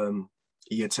they had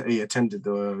he attended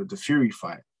the Fury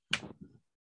fight,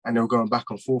 and they were going back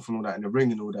and forth and all that in the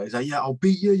ring and all that. He's like, yeah, I'll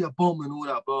beat you, you bum, and all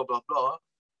that, blah blah blah.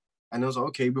 And I was like,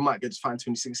 okay, we might get this fight in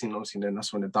 2016. Obviously, then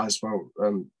that's when the down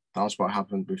spout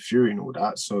happened with Fury and all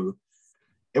that. So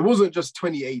it wasn't just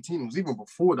 2018. It was even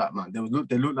before that, man. They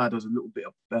looked like there was a little bit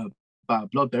of bad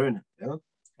blood there, innit? Yeah.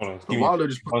 Hold on, So Wilder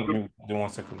just put. give me 1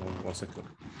 second. 1 second.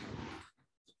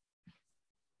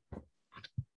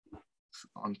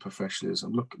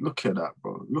 Unprofessionalism. Look at that,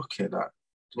 bro. Look at that.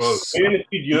 Bro, in the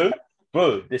video,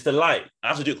 bro, it's the light. I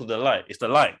have to do it because the light. It's the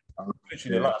light.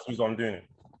 Literally, the light. That's why I'm doing it.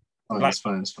 It's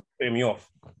fine. Putting me off.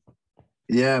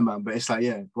 Yeah, man. But it's like,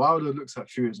 yeah, Wilder looks at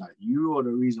Fury like, you are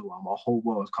the reason why my whole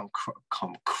world's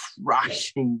come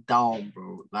crashing down,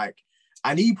 bro. Like,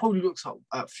 and he probably looks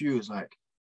at Fury like,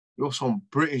 you're some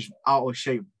British out of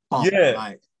shape bum. Yeah.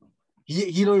 Like,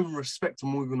 he don't even respect him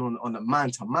moving on a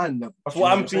man-to-man level. That's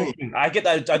what I'm thinking. I get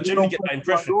that. I generally get that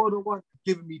impression. You're the one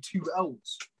giving me 2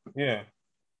 L's. Yeah.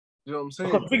 You know what I'm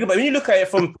saying? Because think about it, when you look at it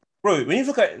from, bro, when you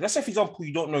look at, let's say, for example,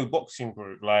 you don't know boxing,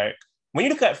 bro. Like, when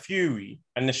you look at Fury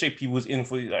and the shape he was in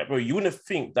for, like, bro, you wouldn't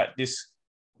think that this,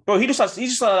 bro, he's just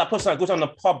like that person that goes down the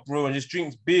pub, bro, and just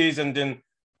drinks beers, and then,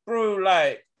 bro,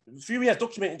 like, Fury has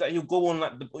documented that he'll go on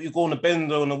a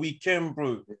bender on the weekend,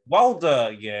 bro.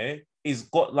 Wilder, yeah, is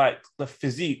got like the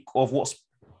physique of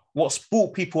what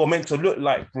sport people are meant to look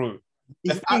like, bro. He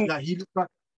looked like,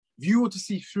 if you were to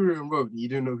see Fury on road and you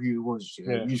didn't know who he was,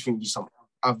 you think he's some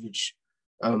average,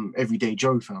 everyday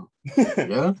Joe, fam.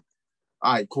 Yeah.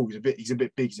 All right, cool. He's a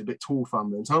bit big. He's a bit tall, fam.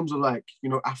 But in terms of like, you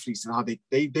know, athletes and how they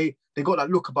got that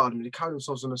look about them. They carry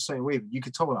themselves in the same way. You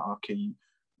could tell that, okay,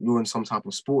 you're in some type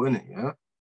of sport, innit? Yeah.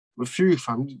 With Fury,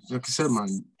 fam, like I said,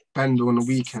 man, bender on the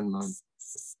weekend, man,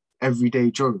 everyday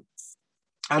Joe.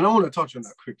 And I want to touch on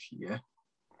that quickly, yeah.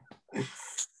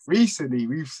 Recently,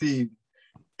 we've seen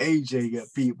AJ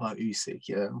get beat by Usyk,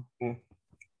 yeah.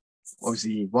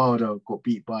 Obviously, Wilder got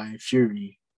beat by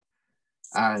Fury,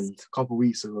 and a couple of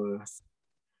weeks ago,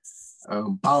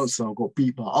 Bouncer got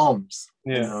beat by Arms.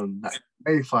 Yeah. In, that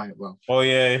May fight, bro. Oh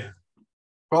yeah.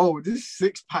 Bro, this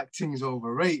 6-pack thing's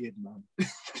overrated, man.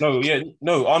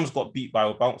 No, Arms got beat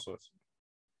by Bouncers.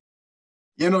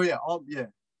 Yeah,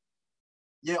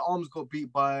 Arms got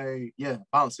beat by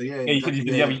Bouncer. Yeah, you said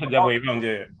the other way around.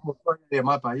 Yeah. Yeah,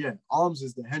 my bad. Yeah, Arms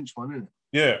is the hench one, isn't it?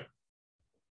 Yeah.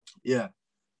 Yeah,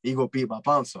 he got beat by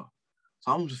Bouncer.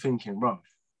 So I'm just thinking, bro,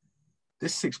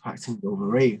 this 6-pack thing is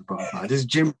overrated, bro. Like, this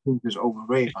gym thing is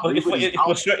overrated.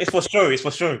 It's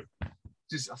for show.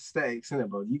 Just aesthetics, innit,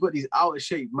 bro? You got these out of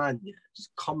shape man, yeah,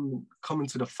 just coming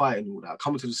to the fight and all that,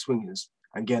 coming to the swingers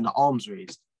and getting the arms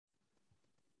raised.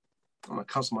 I'm gonna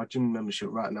cancel my gym membership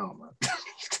right now, man.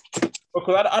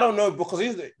 Because I don't know, because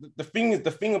the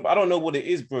thing I don't know what it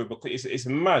is, bro, because it's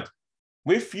mad.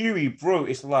 With Fury, bro,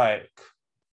 it's like,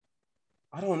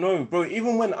 I don't know, bro.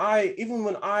 Even when I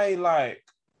like,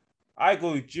 I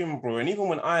go gym, bro, and even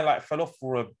when I like fell off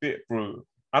for a bit, bro,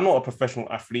 I'm not a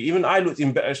professional athlete. Even I looked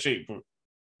in better shape, bro.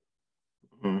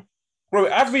 Bro,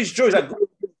 average Joe's like,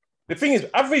 the thing is,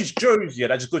 average Joes, yeah,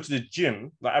 that just go to the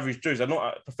gym, like average Joes, that are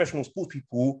not professional sports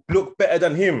people, look better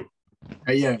than him.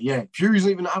 Yeah. Fury's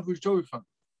not even an average Joe, fam.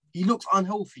 He looks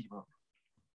unhealthy, bro.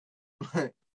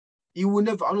 He will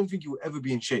never. I don't think he will ever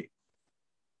be in shape.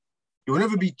 He will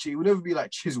never be like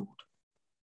chiseled.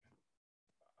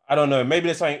 I don't know. Maybe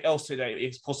there's something else to that.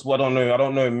 It's possible. I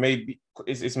don't know. Maybe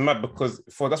it's mad because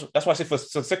that's why I said for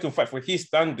the second fight, for his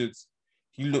standards,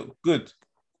 he looked good.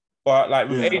 But like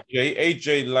with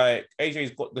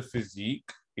AJ's got the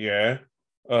physique, yeah.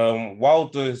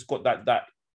 Wilder's got that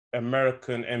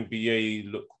American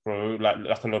NBA look, bro, like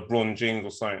a LeBron James or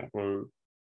something, bro.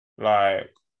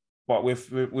 Like, but with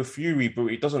Fury, bro,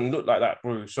 it doesn't look like that,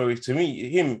 bro. So to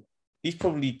me, he's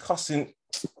probably cussing.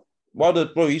 Wilder,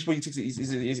 bro, he thinks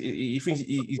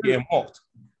he's getting mocked.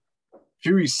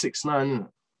 Fury's 6'9", isn't it?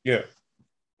 Yeah.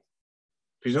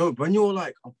 You know, when you're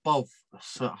like above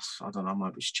I don't know, I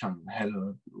might be chanting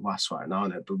hella was right now,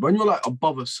 but when you're like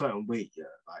above a certain weight, yeah,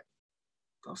 like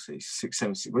I'll say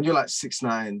 6'7", when you're like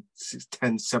 6'9",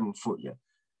 6'10", 7 foot, yeah,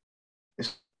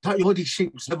 it's like your body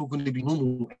shape's never going to be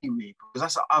normal anyway, because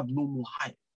that's an abnormal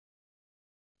height.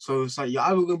 So it's like you're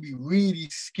either going to be really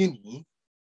skinny,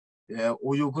 yeah,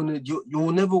 or you're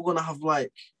never going to have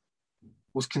like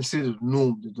what's considered the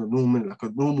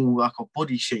normal, like a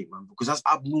body shape, man, because that's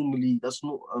not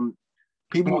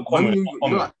people. Common, You know,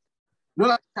 like, You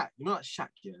know that Shaq,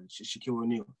 yeah, Shaquille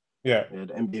O'Neal, Yeah. yeah,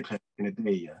 the NBA player in the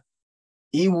day, yeah.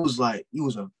 He was over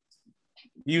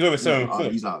 7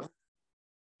 foot.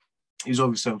 He's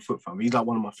over 7 foot, fam. He's like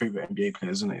one of my favorite NBA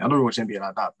players, isn't it? I don't watch NBA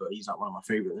like that, but he's like one of my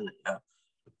favorite, isn't it? Yeah.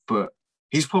 But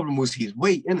his problem was his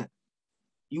weight, innit?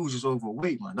 He was just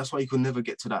overweight, man. That's why he could never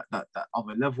get to that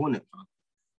other level, innit, man?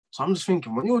 So I'm just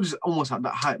thinking, when you're just almost at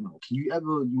that height, man, you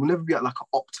will never be at like an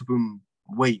optimum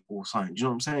weight or something. Do you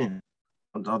know what I'm saying?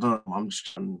 I don't know. I'm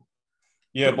just trying to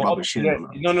Yeah, but rubbish in, man.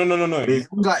 no.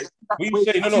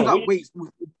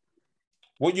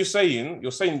 What you're saying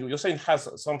has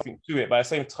something to it, but at the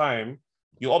same time,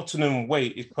 your optimum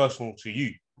weight is personal to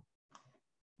you.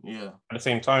 Yeah. At the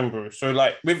same time, bro. So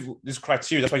like with this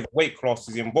criteria, that's why weight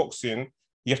classes in boxing,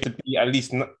 you have to be at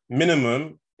least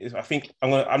minimum. I think I'm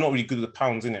not really good at the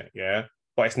pounds in it, yeah.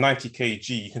 But it's 90 kg.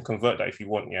 You can convert that if you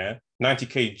want, yeah. 90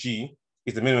 kg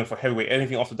is the minimum for heavyweight.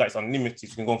 Anything after that is unlimited.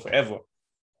 You can go on forever.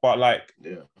 But like,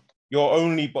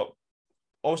 but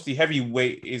obviously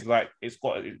heavyweight is like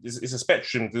it's a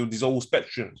spectrum. These are all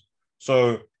spectrums.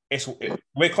 So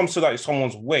when it comes to like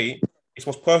someone's weight, it's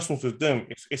what's personal to them.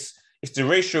 It's the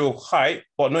ratio of height,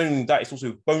 but not only that, it's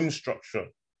also bone structure.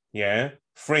 Yeah,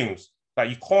 frames. Like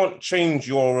you can't change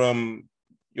your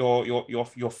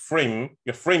frame.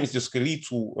 Your frame is the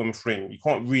skeletal frame. You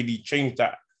can't really change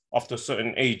that after a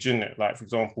certain age, isn't it? Like for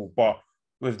example, but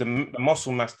with the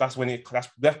muscle mass, that's when you have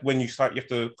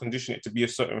to condition it to be a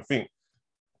certain thing.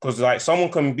 Because like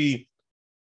someone can be,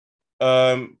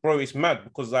 bro, it's mad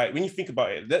because like when you think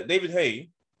about it, David Haye,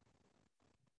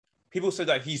 people said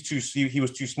that he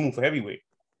was too small for heavyweight.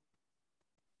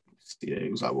 Yeah, he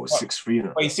was like what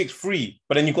 6'3", But he's 6'3",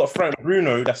 but then you've got Frank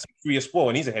Bruno that's 6'3" as well,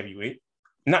 and he's a heavyweight,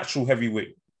 natural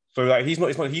heavyweight. So like he's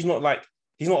not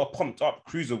a pumped up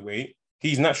cruiserweight.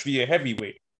 He's naturally a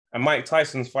heavyweight. And Mike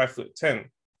Tyson's 5'10"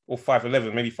 or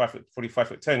 5'11", maybe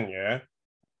 5'10", yeah.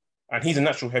 And he's a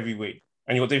natural heavyweight.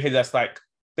 And you got David Haye that's like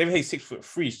David Haye's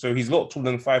 6'3", so he's a lot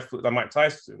taller than 5 foot than Mike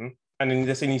Tyson. And then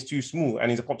they're saying he's too small and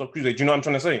he's a pumped up cruiserweight. Do you know what I'm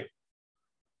trying to say?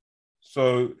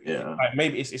 So yeah, like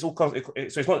maybe it's all so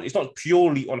it's not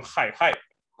purely on height. Height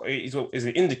is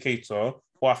an indicator,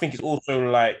 but I think it's also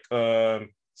like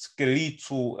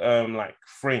skeletal like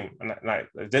frame and like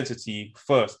density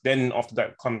first. Then after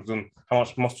that comes how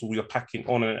much muscle you're packing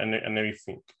on and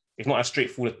everything. It's not as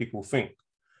straightforward as people think.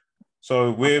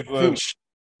 So with I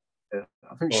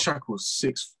think Shaq was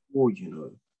 6'4", you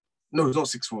know. No, it's not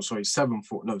 6'4", sorry, 7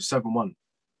 foot. No, 7'1".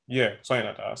 Yeah, something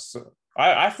like that. So,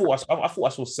 I thought I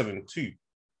saw 7'2".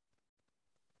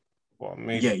 Well,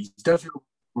 maybe. Yeah, he's definitely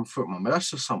 1 foot, man. But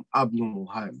that's just some abnormal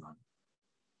height, man.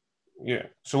 Yeah.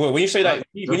 So when you say that,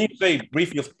 when you say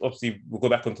briefly, obviously we'll go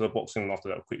back onto the boxing after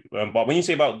that quick. But when you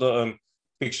say about the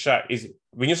Big Shaq,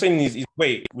 when you're saying his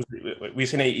weight, we're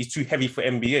saying that he's too heavy for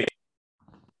NBA.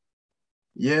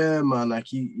 Yeah, man. Like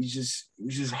he was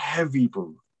just heavy,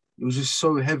 bro. It was just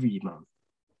so heavy, man.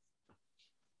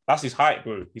 That's his height,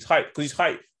 bro. His height. But did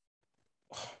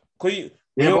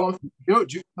you watch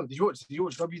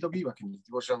WWE back in? Did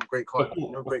you watch Great Khali?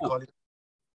 You know Great Khali?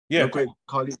 Yeah. You know Great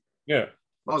Khali? Yeah.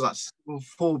 I was like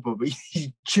 7'4", bro, but his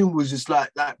chin was just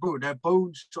like, bro, their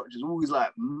bone structure's always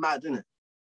like mad, innit?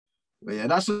 But yeah,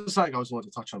 that's just something I just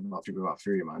wanted to touch on about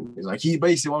Fury, man. It's like, he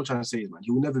basically, what I'm trying to say is, man,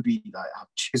 he will never be like, have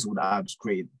chiseled abs,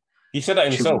 great. He said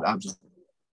that himself. Abs.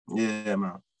 Yeah,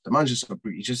 man. The man's just a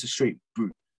brute. He's just a straight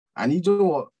brute. And you know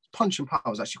what? Punching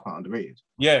power is actually quite underrated.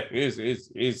 Yeah, it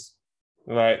is.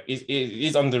 Like, it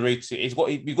is underrated. He's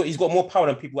got more power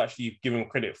than people actually give him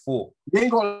credit for. He ain't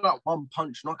got like one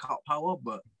punch knockout power,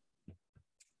 but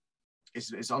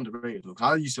it's underrated. Because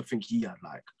I used to think he had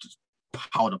like just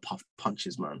powder puff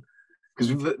punches, man.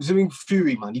 Because with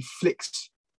Fury, man, he flicks.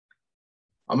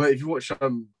 I mean, if you watch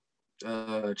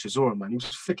Chisora, man, he was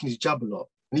flicking his jab a lot.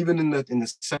 And even in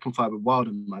the second fight with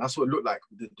Wilder, man, that's what it looked like.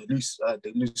 The loose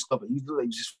cover. He looked like he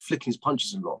was just flicking his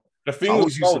punches a lot. The thing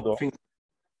with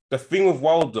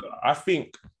Wilder, I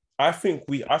think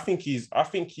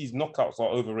his knockouts are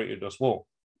overrated as well.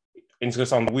 And it's gonna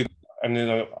sound weird, and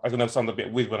then I'm gonna sound a bit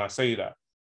weird when I say that.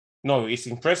 No, it's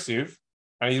impressive,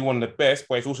 and he's one of the best,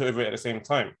 but it's also overrated at the same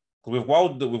time. Because with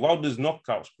Wilder's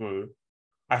knockouts, bro,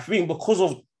 I think because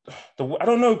of I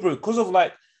don't know, bro, because of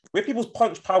like where people's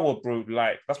punch power, bro,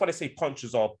 like that's why they say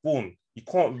punches are born. You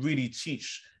can't really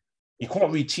teach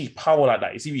power like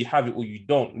that. It's either you have it or you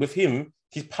don't. With him,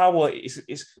 his power is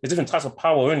there's different types of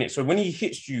power in it. So when he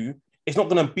hits you, it's not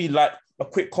gonna be like a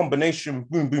quick combination,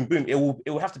 boom, boom, boom. It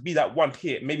will have to be that one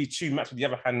hit, maybe two match with the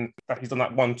other hand that he's done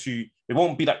that 1-2. It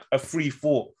won't be like a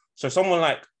 3-4. So someone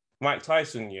like Mike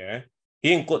Tyson, yeah,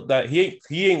 He ain't got that. He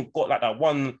ain't got like that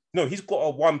one. No, he's got a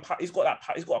one. He's got that.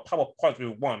 He's got a power punch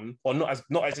with one, but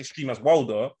not as extreme as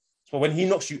Wilder. So when he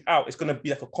knocks you out, it's gonna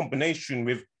be like a combination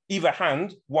with either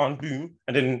hand, one boom,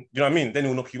 and then you know what I mean. Then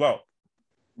he'll knock you out.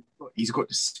 He's got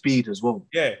the speed as well.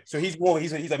 Yeah. So he's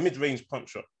a mid-range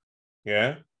puncher.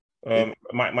 Yeah.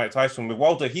 Mike Tyson with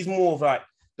Wilder, he's more of like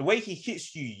the way he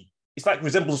hits you. It's like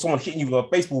resembles someone hitting you with a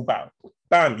baseball bat.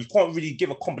 Bam! You can't really give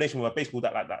a combination with a baseball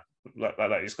bat like that. Like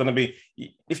that. It's gonna be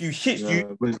if you hit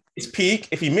you, it's peak.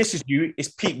 If he misses you, it's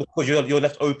peak because you're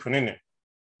left open, innit?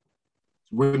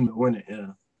 Win it,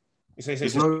 yeah.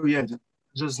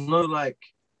 There's no like.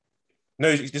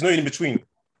 No, there's no in between.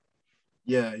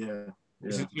 Yeah.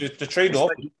 It's the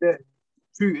trade-off.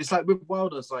 True. It's like with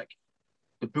Wilder, it's like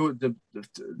the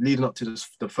leading up to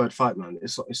the third fight, man.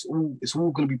 It's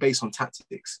all going to be based on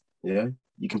tactics. Yeah,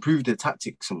 you can prove the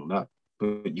tactics and all that,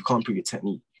 but you can't prove your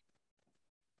technique.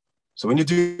 So when we're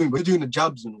doing the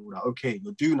jabs and all that, okay,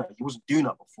 you're doing that. You wasn't doing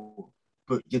that before,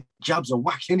 but your jabs are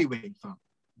whack anyway, fam.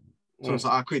 So it's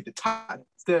like, I create the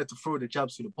tactics there to throw the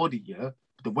jabs to the body, yeah.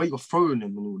 But the way you're throwing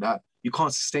them and all that, you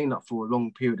can't sustain that for a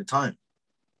long period of time.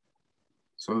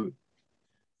 So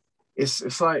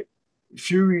it's like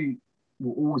Fury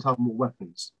will always have more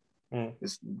weapons.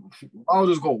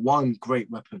 Wilder's got one great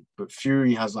weapon, but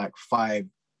Fury has like 5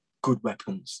 good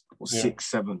weapons, or 6,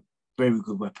 7 very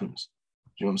good weapons.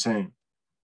 Do you know what I'm saying?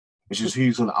 It's just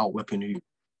who's gonna out-weapon who.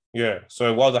 Yeah.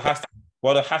 So Wilder has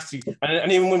to,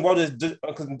 and even when Wilder,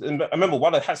 because I remember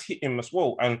Wilder has hit him as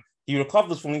well, and he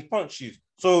recovers from his punches.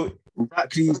 So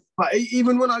exactly, but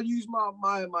even when I use my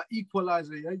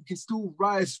equalizer, yeah, you can still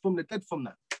rise from the dead from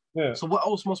that. Yeah. So what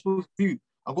else am I supposed to do?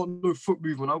 I got no foot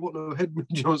movement. I got no head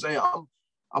movement. You know what I'm saying?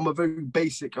 I'm a very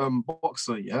basic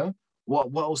boxer. Yeah.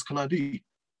 What else can I do?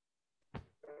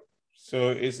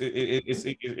 So it's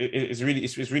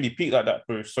really peak like that,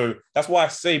 bro. So that's why I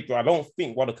say, bro, I don't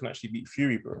think Wilder can actually beat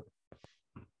Fury, bro.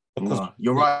 Because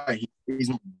you're right.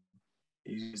 He's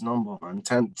number, man.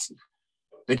 10.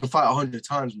 They can fight 100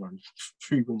 times, man.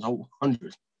 Fury wins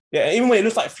 100. Yeah, even when it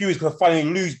looks like Fury's gonna finally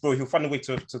lose, bro, he'll find a way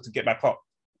to get back up.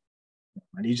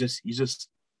 And he's just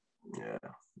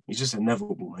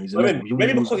inevitable, man.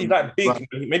 Maybe because he's that big.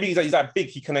 Maybe he's that big.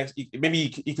 He can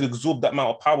absorb that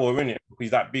amount of power in it. Because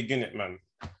he's that big in it, man.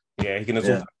 Yeah, he can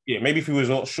absorb. Yeah, maybe if he was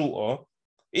a lot shorter,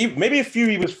 maybe if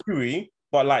Fury was Fury,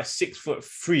 but like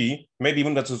 6'3", maybe he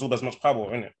wouldn't have to absorb as much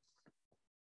power in it.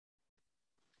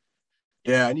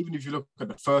 Yeah, and even if you look at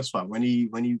the first fight, when he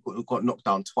got knocked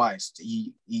down twice,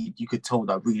 you could tell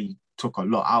that really took a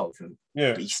lot out of him.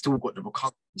 Yeah, but he still got the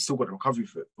recovery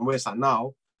for it. And where it's like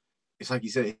now, it's like you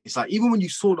said, it's like even when you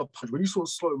saw the punch, when you saw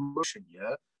slow motion,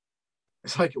 yeah,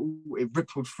 it's like it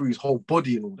rippled through his whole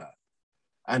body and all that.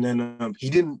 And then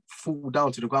he didn't fall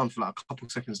down to the ground for like a couple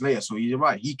of seconds later. So you're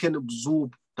right, he can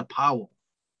absorb the power.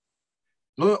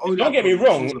 Don't get me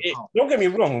wrong,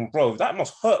 bro. That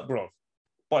must hurt, bro.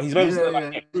 But he's meant to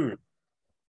get through.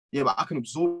 Yeah, but I can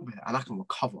absorb it and I can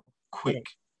recover quick.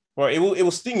 Bro, it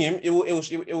will sting him. It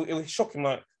will shock him.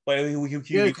 Like, but he'll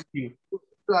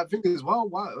I think as well.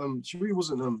 Why Fury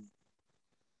wasn't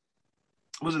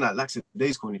like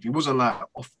lackadaisical. If he wasn't like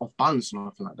off balance or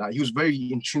nothing like that, he was very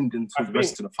in tuned into the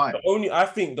rest of the fight. I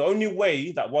think the only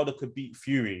way that Wilder could beat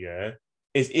Fury,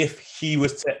 is if he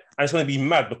was to, and it's going to be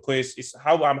mad because it's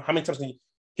how many times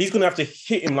he's going to have to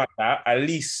hit him like that at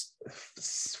least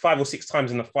 5 or 6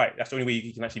 times in the fight. That's the only way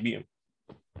he can actually beat him.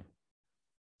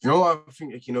 You know what I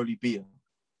think it can only beat him?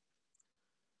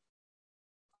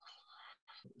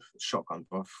 Shotgun,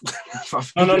 bro.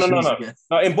 No.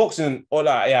 No, in boxing, or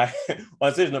like, yeah, but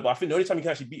I think the only time you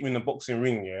can actually beat him in the boxing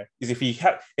ring, is if he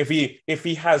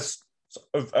has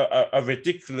a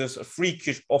ridiculous,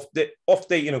 freakish off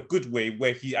day in a good way,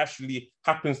 where he actually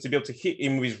happens to be able to hit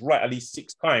him with his right at least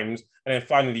 6 times, and then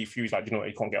finally Fury's like, you know what,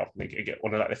 he can't get off, get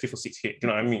on like the 5th or 6th hit. You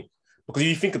know what I mean? Because if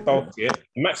you think about it,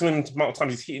 the maximum amount of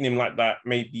times he's hitting him like that,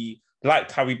 maybe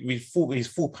like how his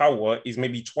full power is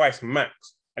maybe twice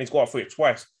max, and he's got up for it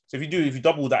twice. So if you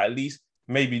double that at least,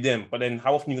 maybe then. But then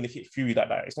how often are you going to hit Fury like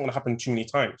that? It's not going to happen too many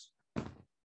times. Do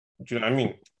you know what I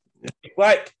mean?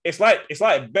 It's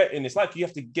like betting. It's like you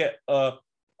have to get a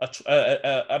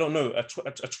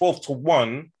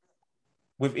 12-to-1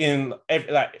 within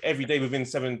every day within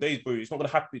 7 days, bro. It's not going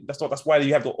to happen. That's why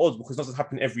you have the odds, because it doesn't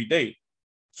happen every day.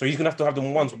 So he's going to have the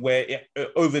ones where it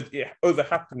over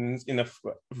happens in a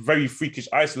very freakish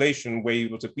isolation where he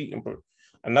was to beat him, bro.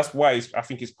 And that's why I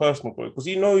think it's personal, bro. Because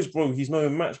he knows, bro, he's no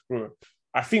match, bro.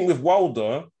 I think with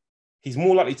Wilder, he's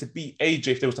more likely to beat AJ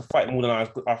if they was to fight more than I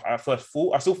first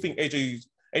thought. I still think AJ's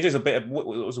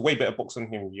was a way better boxer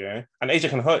than him, yeah. And AJ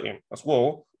can hurt him as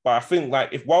well. But I think like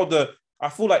if Wilder, I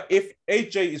feel like if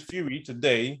AJ is Fury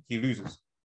today, he loses.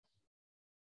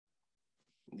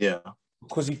 Yeah.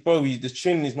 Because the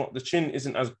chin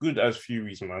isn't as good as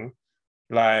Fury's, man.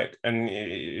 Like, and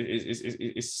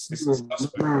it's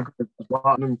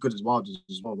not good as Wilder's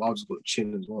as well. Wilder's got a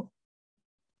chin as well.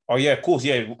 Oh yeah, of course,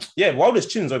 yeah. Wilder's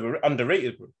chin's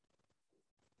underrated, bro.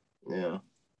 Yeah.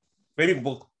 Maybe,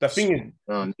 but the thing is,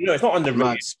 it's not underrated.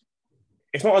 Mad.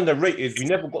 It's not underrated. We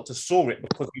never got to saw it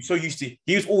because we're so used to.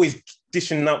 He was always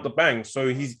dishing out the bang, so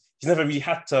he's never really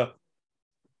had to.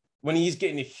 When he's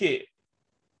getting a hit,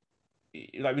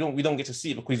 like we don't get to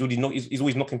see it because he's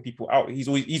always knocking people out. He's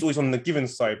always on the given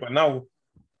side. But now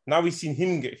we've seen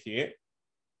him get hit.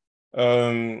 I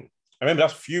remember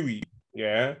that's Fury,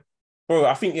 yeah. Bro,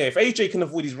 I think if AJ can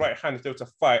avoid his right hand if they were to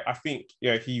fight, I think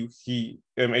AJ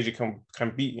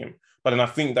can beat him. But then I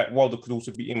think that Wilder could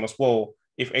also beat him as well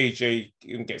if AJ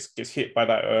gets hit by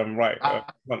that right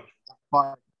punch.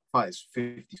 Fight is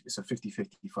 50. It's a 50-50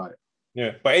 fight.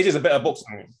 Yeah, but AJ's a better boxer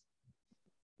than him.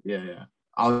 Yeah.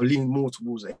 I'll lean more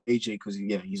towards AJ because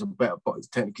he's a better boxer.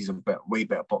 Technically, he's a way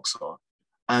better boxer,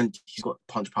 and he's got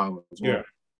punch power as well. Yeah.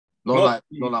 Not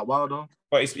like Wilder.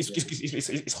 But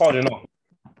it's hard enough.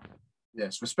 Yeah,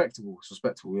 it's respectable. It's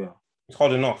respectable. Yeah. It's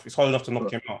hard enough. It's hard enough to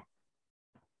knock him out.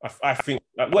 I think.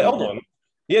 Wait, hold on.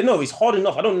 Yeah, no, it's hard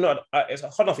enough. I don't know. It's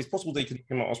hard enough. It's possible they can knock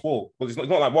him out as well. But it's not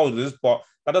like Wilder's. But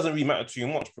that doesn't really matter too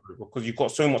much, bro, because you've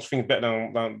got so much things better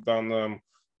than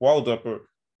Wilder, bro.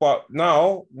 But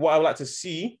now, what I would like to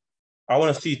see, I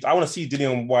want to see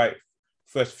Dillian Whyte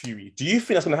first Fury. Do you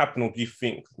think that's going to happen, or do you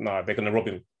think they're going to rob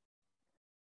him?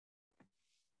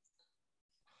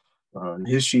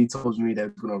 History tells me they're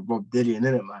going to rob Dillian,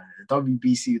 innit, man?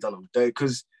 WBC done them dirty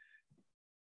because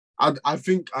I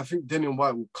think Dillian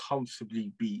Whyte will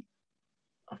comfortably beat,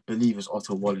 I believe it's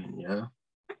Otto Wallin, yeah?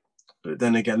 But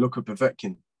then again, look at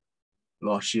Povetkin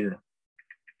last year.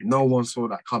 No one saw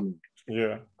that coming.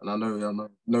 Yeah. And I know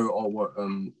what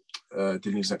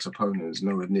Dillian's next opponent is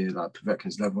nowhere near like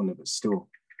Povetkin's level on it, but still,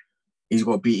 he's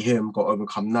got to beat him, got to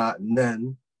overcome that. And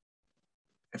then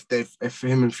if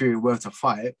him and Fury were to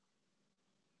fight,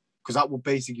 because that will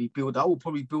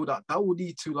probably build up. That will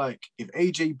lead to like if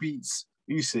AJ beats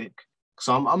Usyk.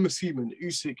 So I'm assuming the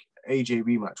Usyk AJ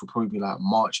rematch will probably be like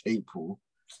March, April.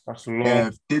 That's long. Yeah,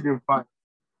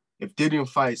 if Dillian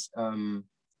fights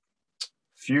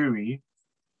Fury,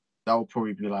 that will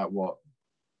probably be like what?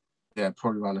 Yeah,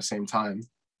 probably around the same time.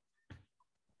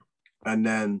 And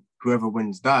then whoever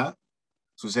wins that,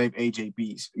 so say if AJ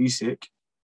beats Usyk,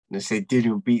 and say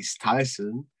Dillian beats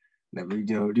Tyson, then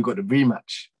you got the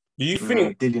rematch. Do you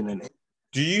think Dillian and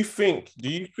Do you think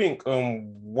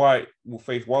White will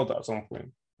face Wilder at some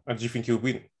point? And do you think he'll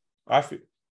win? I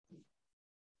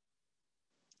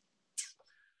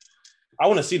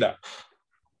want to see that.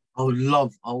 I would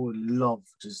love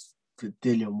just for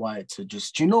Dillian Whyte to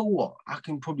just. Do you know what? I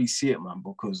can probably see it, man.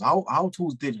 Because how tall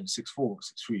is Dillian? 6'4",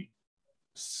 6'3"?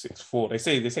 6'4". They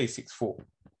say 6'4".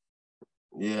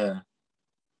 Yeah.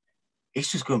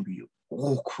 It's just gonna be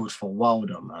awkward for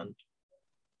Wilder, man.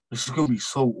 It's just gonna be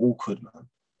so awkward, man.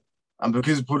 And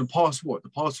because for the past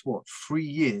 3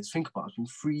 years? Think about it. It's been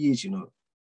 3 years,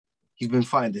 He's been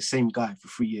fighting the same guy for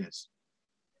 3 years.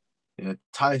 Yeah,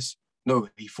 Tyson. No,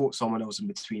 he fought someone else in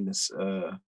between this.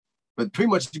 But pretty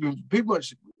much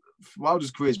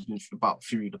Wilder's career has been about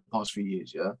Fury the past 3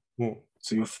 years. Yeah. Mm.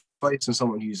 So you're fighting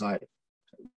someone who's like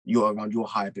you're around your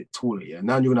height, a bit taller. Yeah.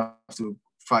 Now you're gonna have to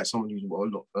fight someone who's a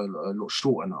lot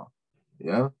shorter now.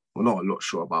 Yeah. Well, not a lot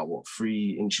short, about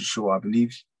 3 inches short, I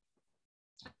believe.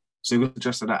 So you're going to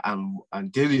adjust to that.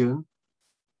 And Dillian,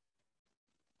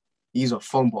 he's a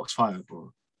phone box fighter,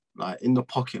 bro. Like, in the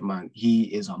pocket, man, he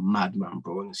is a madman,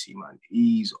 bro. Honestly, man,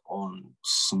 he's on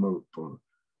smoke, bro.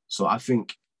 So I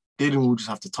think Dillian will just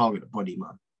have to target the body,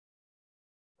 man.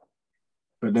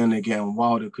 But then again,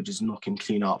 Wilder could just knock him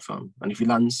clean out, fam. And if he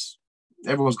lands,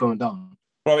 everyone's going down.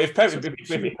 Bro, if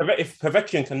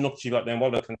Povetkin can knock you out, then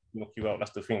Wilder can knock you out.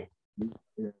 That's the thing.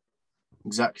 Yeah,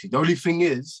 exactly. The only thing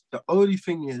is,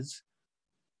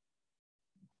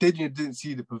 Dillian didn't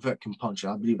see the Povetkin punch.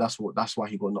 I believe that's why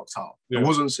he got knocked out. Yeah. It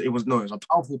was a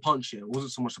powerful punch here. It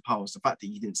wasn't so much the power, it's the fact that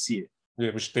he didn't see it.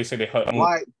 Yeah, which they say they hurt him.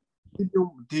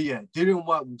 Dillian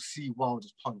Whyte will see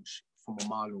Wilder's punch from a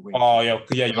mile away. Oh yeah,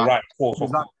 you're right. Of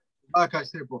course. Like I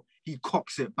said, bro, he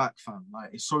cocks it back, fam.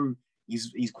 Like it's so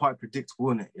he's quite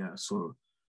predictable in it, yeah. So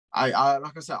I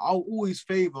like I said, I'll always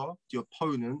favor the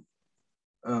opponent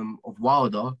of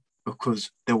Wilder because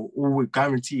they will always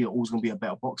guarantee you're always gonna be a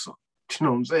better boxer. Do you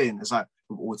know what I'm saying? It's like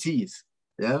with Ortiz,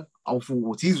 yeah. I thought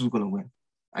Ortiz was gonna win,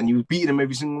 and you was beating him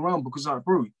every single round because, like,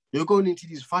 bro, you're going into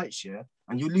these fights, yeah,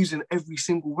 and you're losing every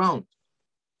single round.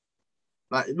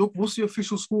 Like, look, what's the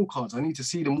official scorecards? I need to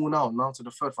see them all now to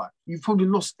the third fight. You've probably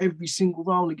lost every single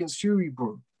round against Fury,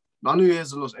 bro. I know he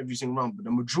hasn't lost every single round, but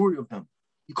the majority of them,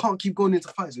 you can't keep going into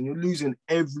fights and you're losing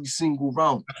every single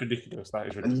round. That's ridiculous. That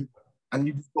is ridiculous. And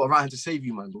you've got a right hand to save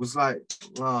you, man. It was like,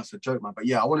 it's a joke, man. But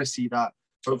yeah, I want to see that.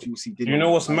 Hopefully we'll see Dillian. Do you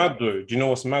know what's mad though? Do you know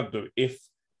what's mad though? If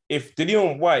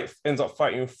Dillian White ends up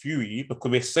fighting Fury,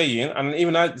 because we're saying, and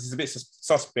even though this is a bit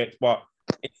suspect, but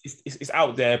it's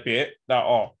out there a bit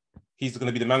that he's going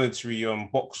to be the mandatory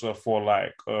boxer for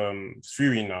like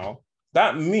Fury now.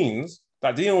 That means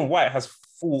that Dillian White has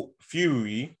fought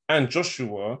Fury and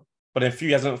Joshua, but then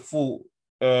Fury hasn't fought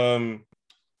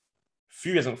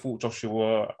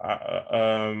Joshua.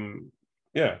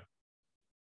 Yeah.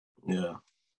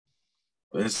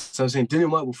 So I'm saying Dillian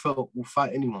White will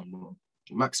fight anyone, bro.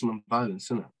 Maximum violence,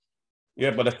 isn't it?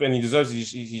 Yeah, but then he deserves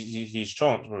his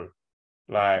chance, bro.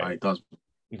 Like he does.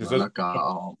 He deserves. That guy,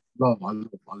 I love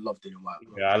Dillian White,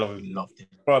 bro. Yeah, I love him.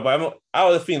 Bro, but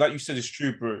out of the thing, like you said, it's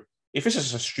true, bro. If it's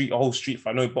just a whole street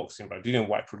fight, no boxing, bro. Dillian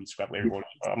White probably scrap everyone.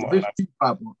 I'm not like street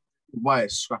fight, bro. White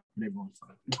is scrapping everyone.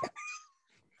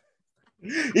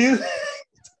 You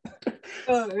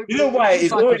know why?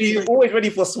 He's always ready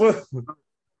for smoke.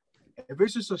 If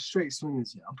it's just a straight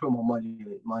swingers, I'm putting my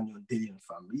money on Dillian,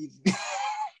 fam.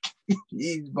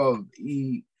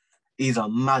 He's a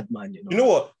madman, you know. You know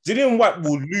what? Dillian White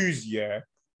will lose,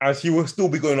 and he will still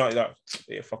be going like that.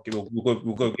 Yeah, fuck it,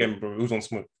 we'll go again, bro. It was on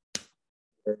smoke.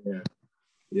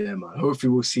 Yeah, man.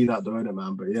 Hopefully we'll see that though,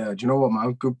 man. But yeah, do you know what,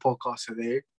 man? Good podcast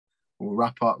today. We'll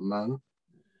wrap up, man.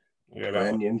 Yeah,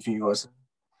 anything you want to say?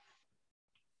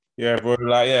 Yeah, bro.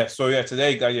 So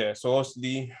today, guys. So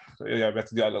obviously, we had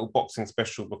to do a little boxing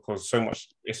special because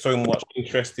it's so much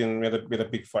interesting. We had a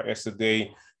big fight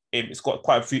yesterday. It's got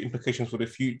quite a few implications for the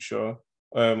future.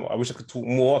 I wish I could talk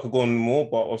more. I could go on more,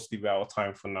 but obviously we're out of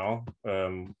time for now.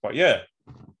 But yeah,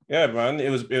 man, it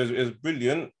was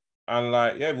brilliant. And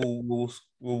we'll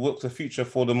look to the future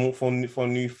for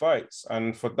new fights.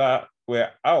 And for that,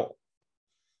 we're out.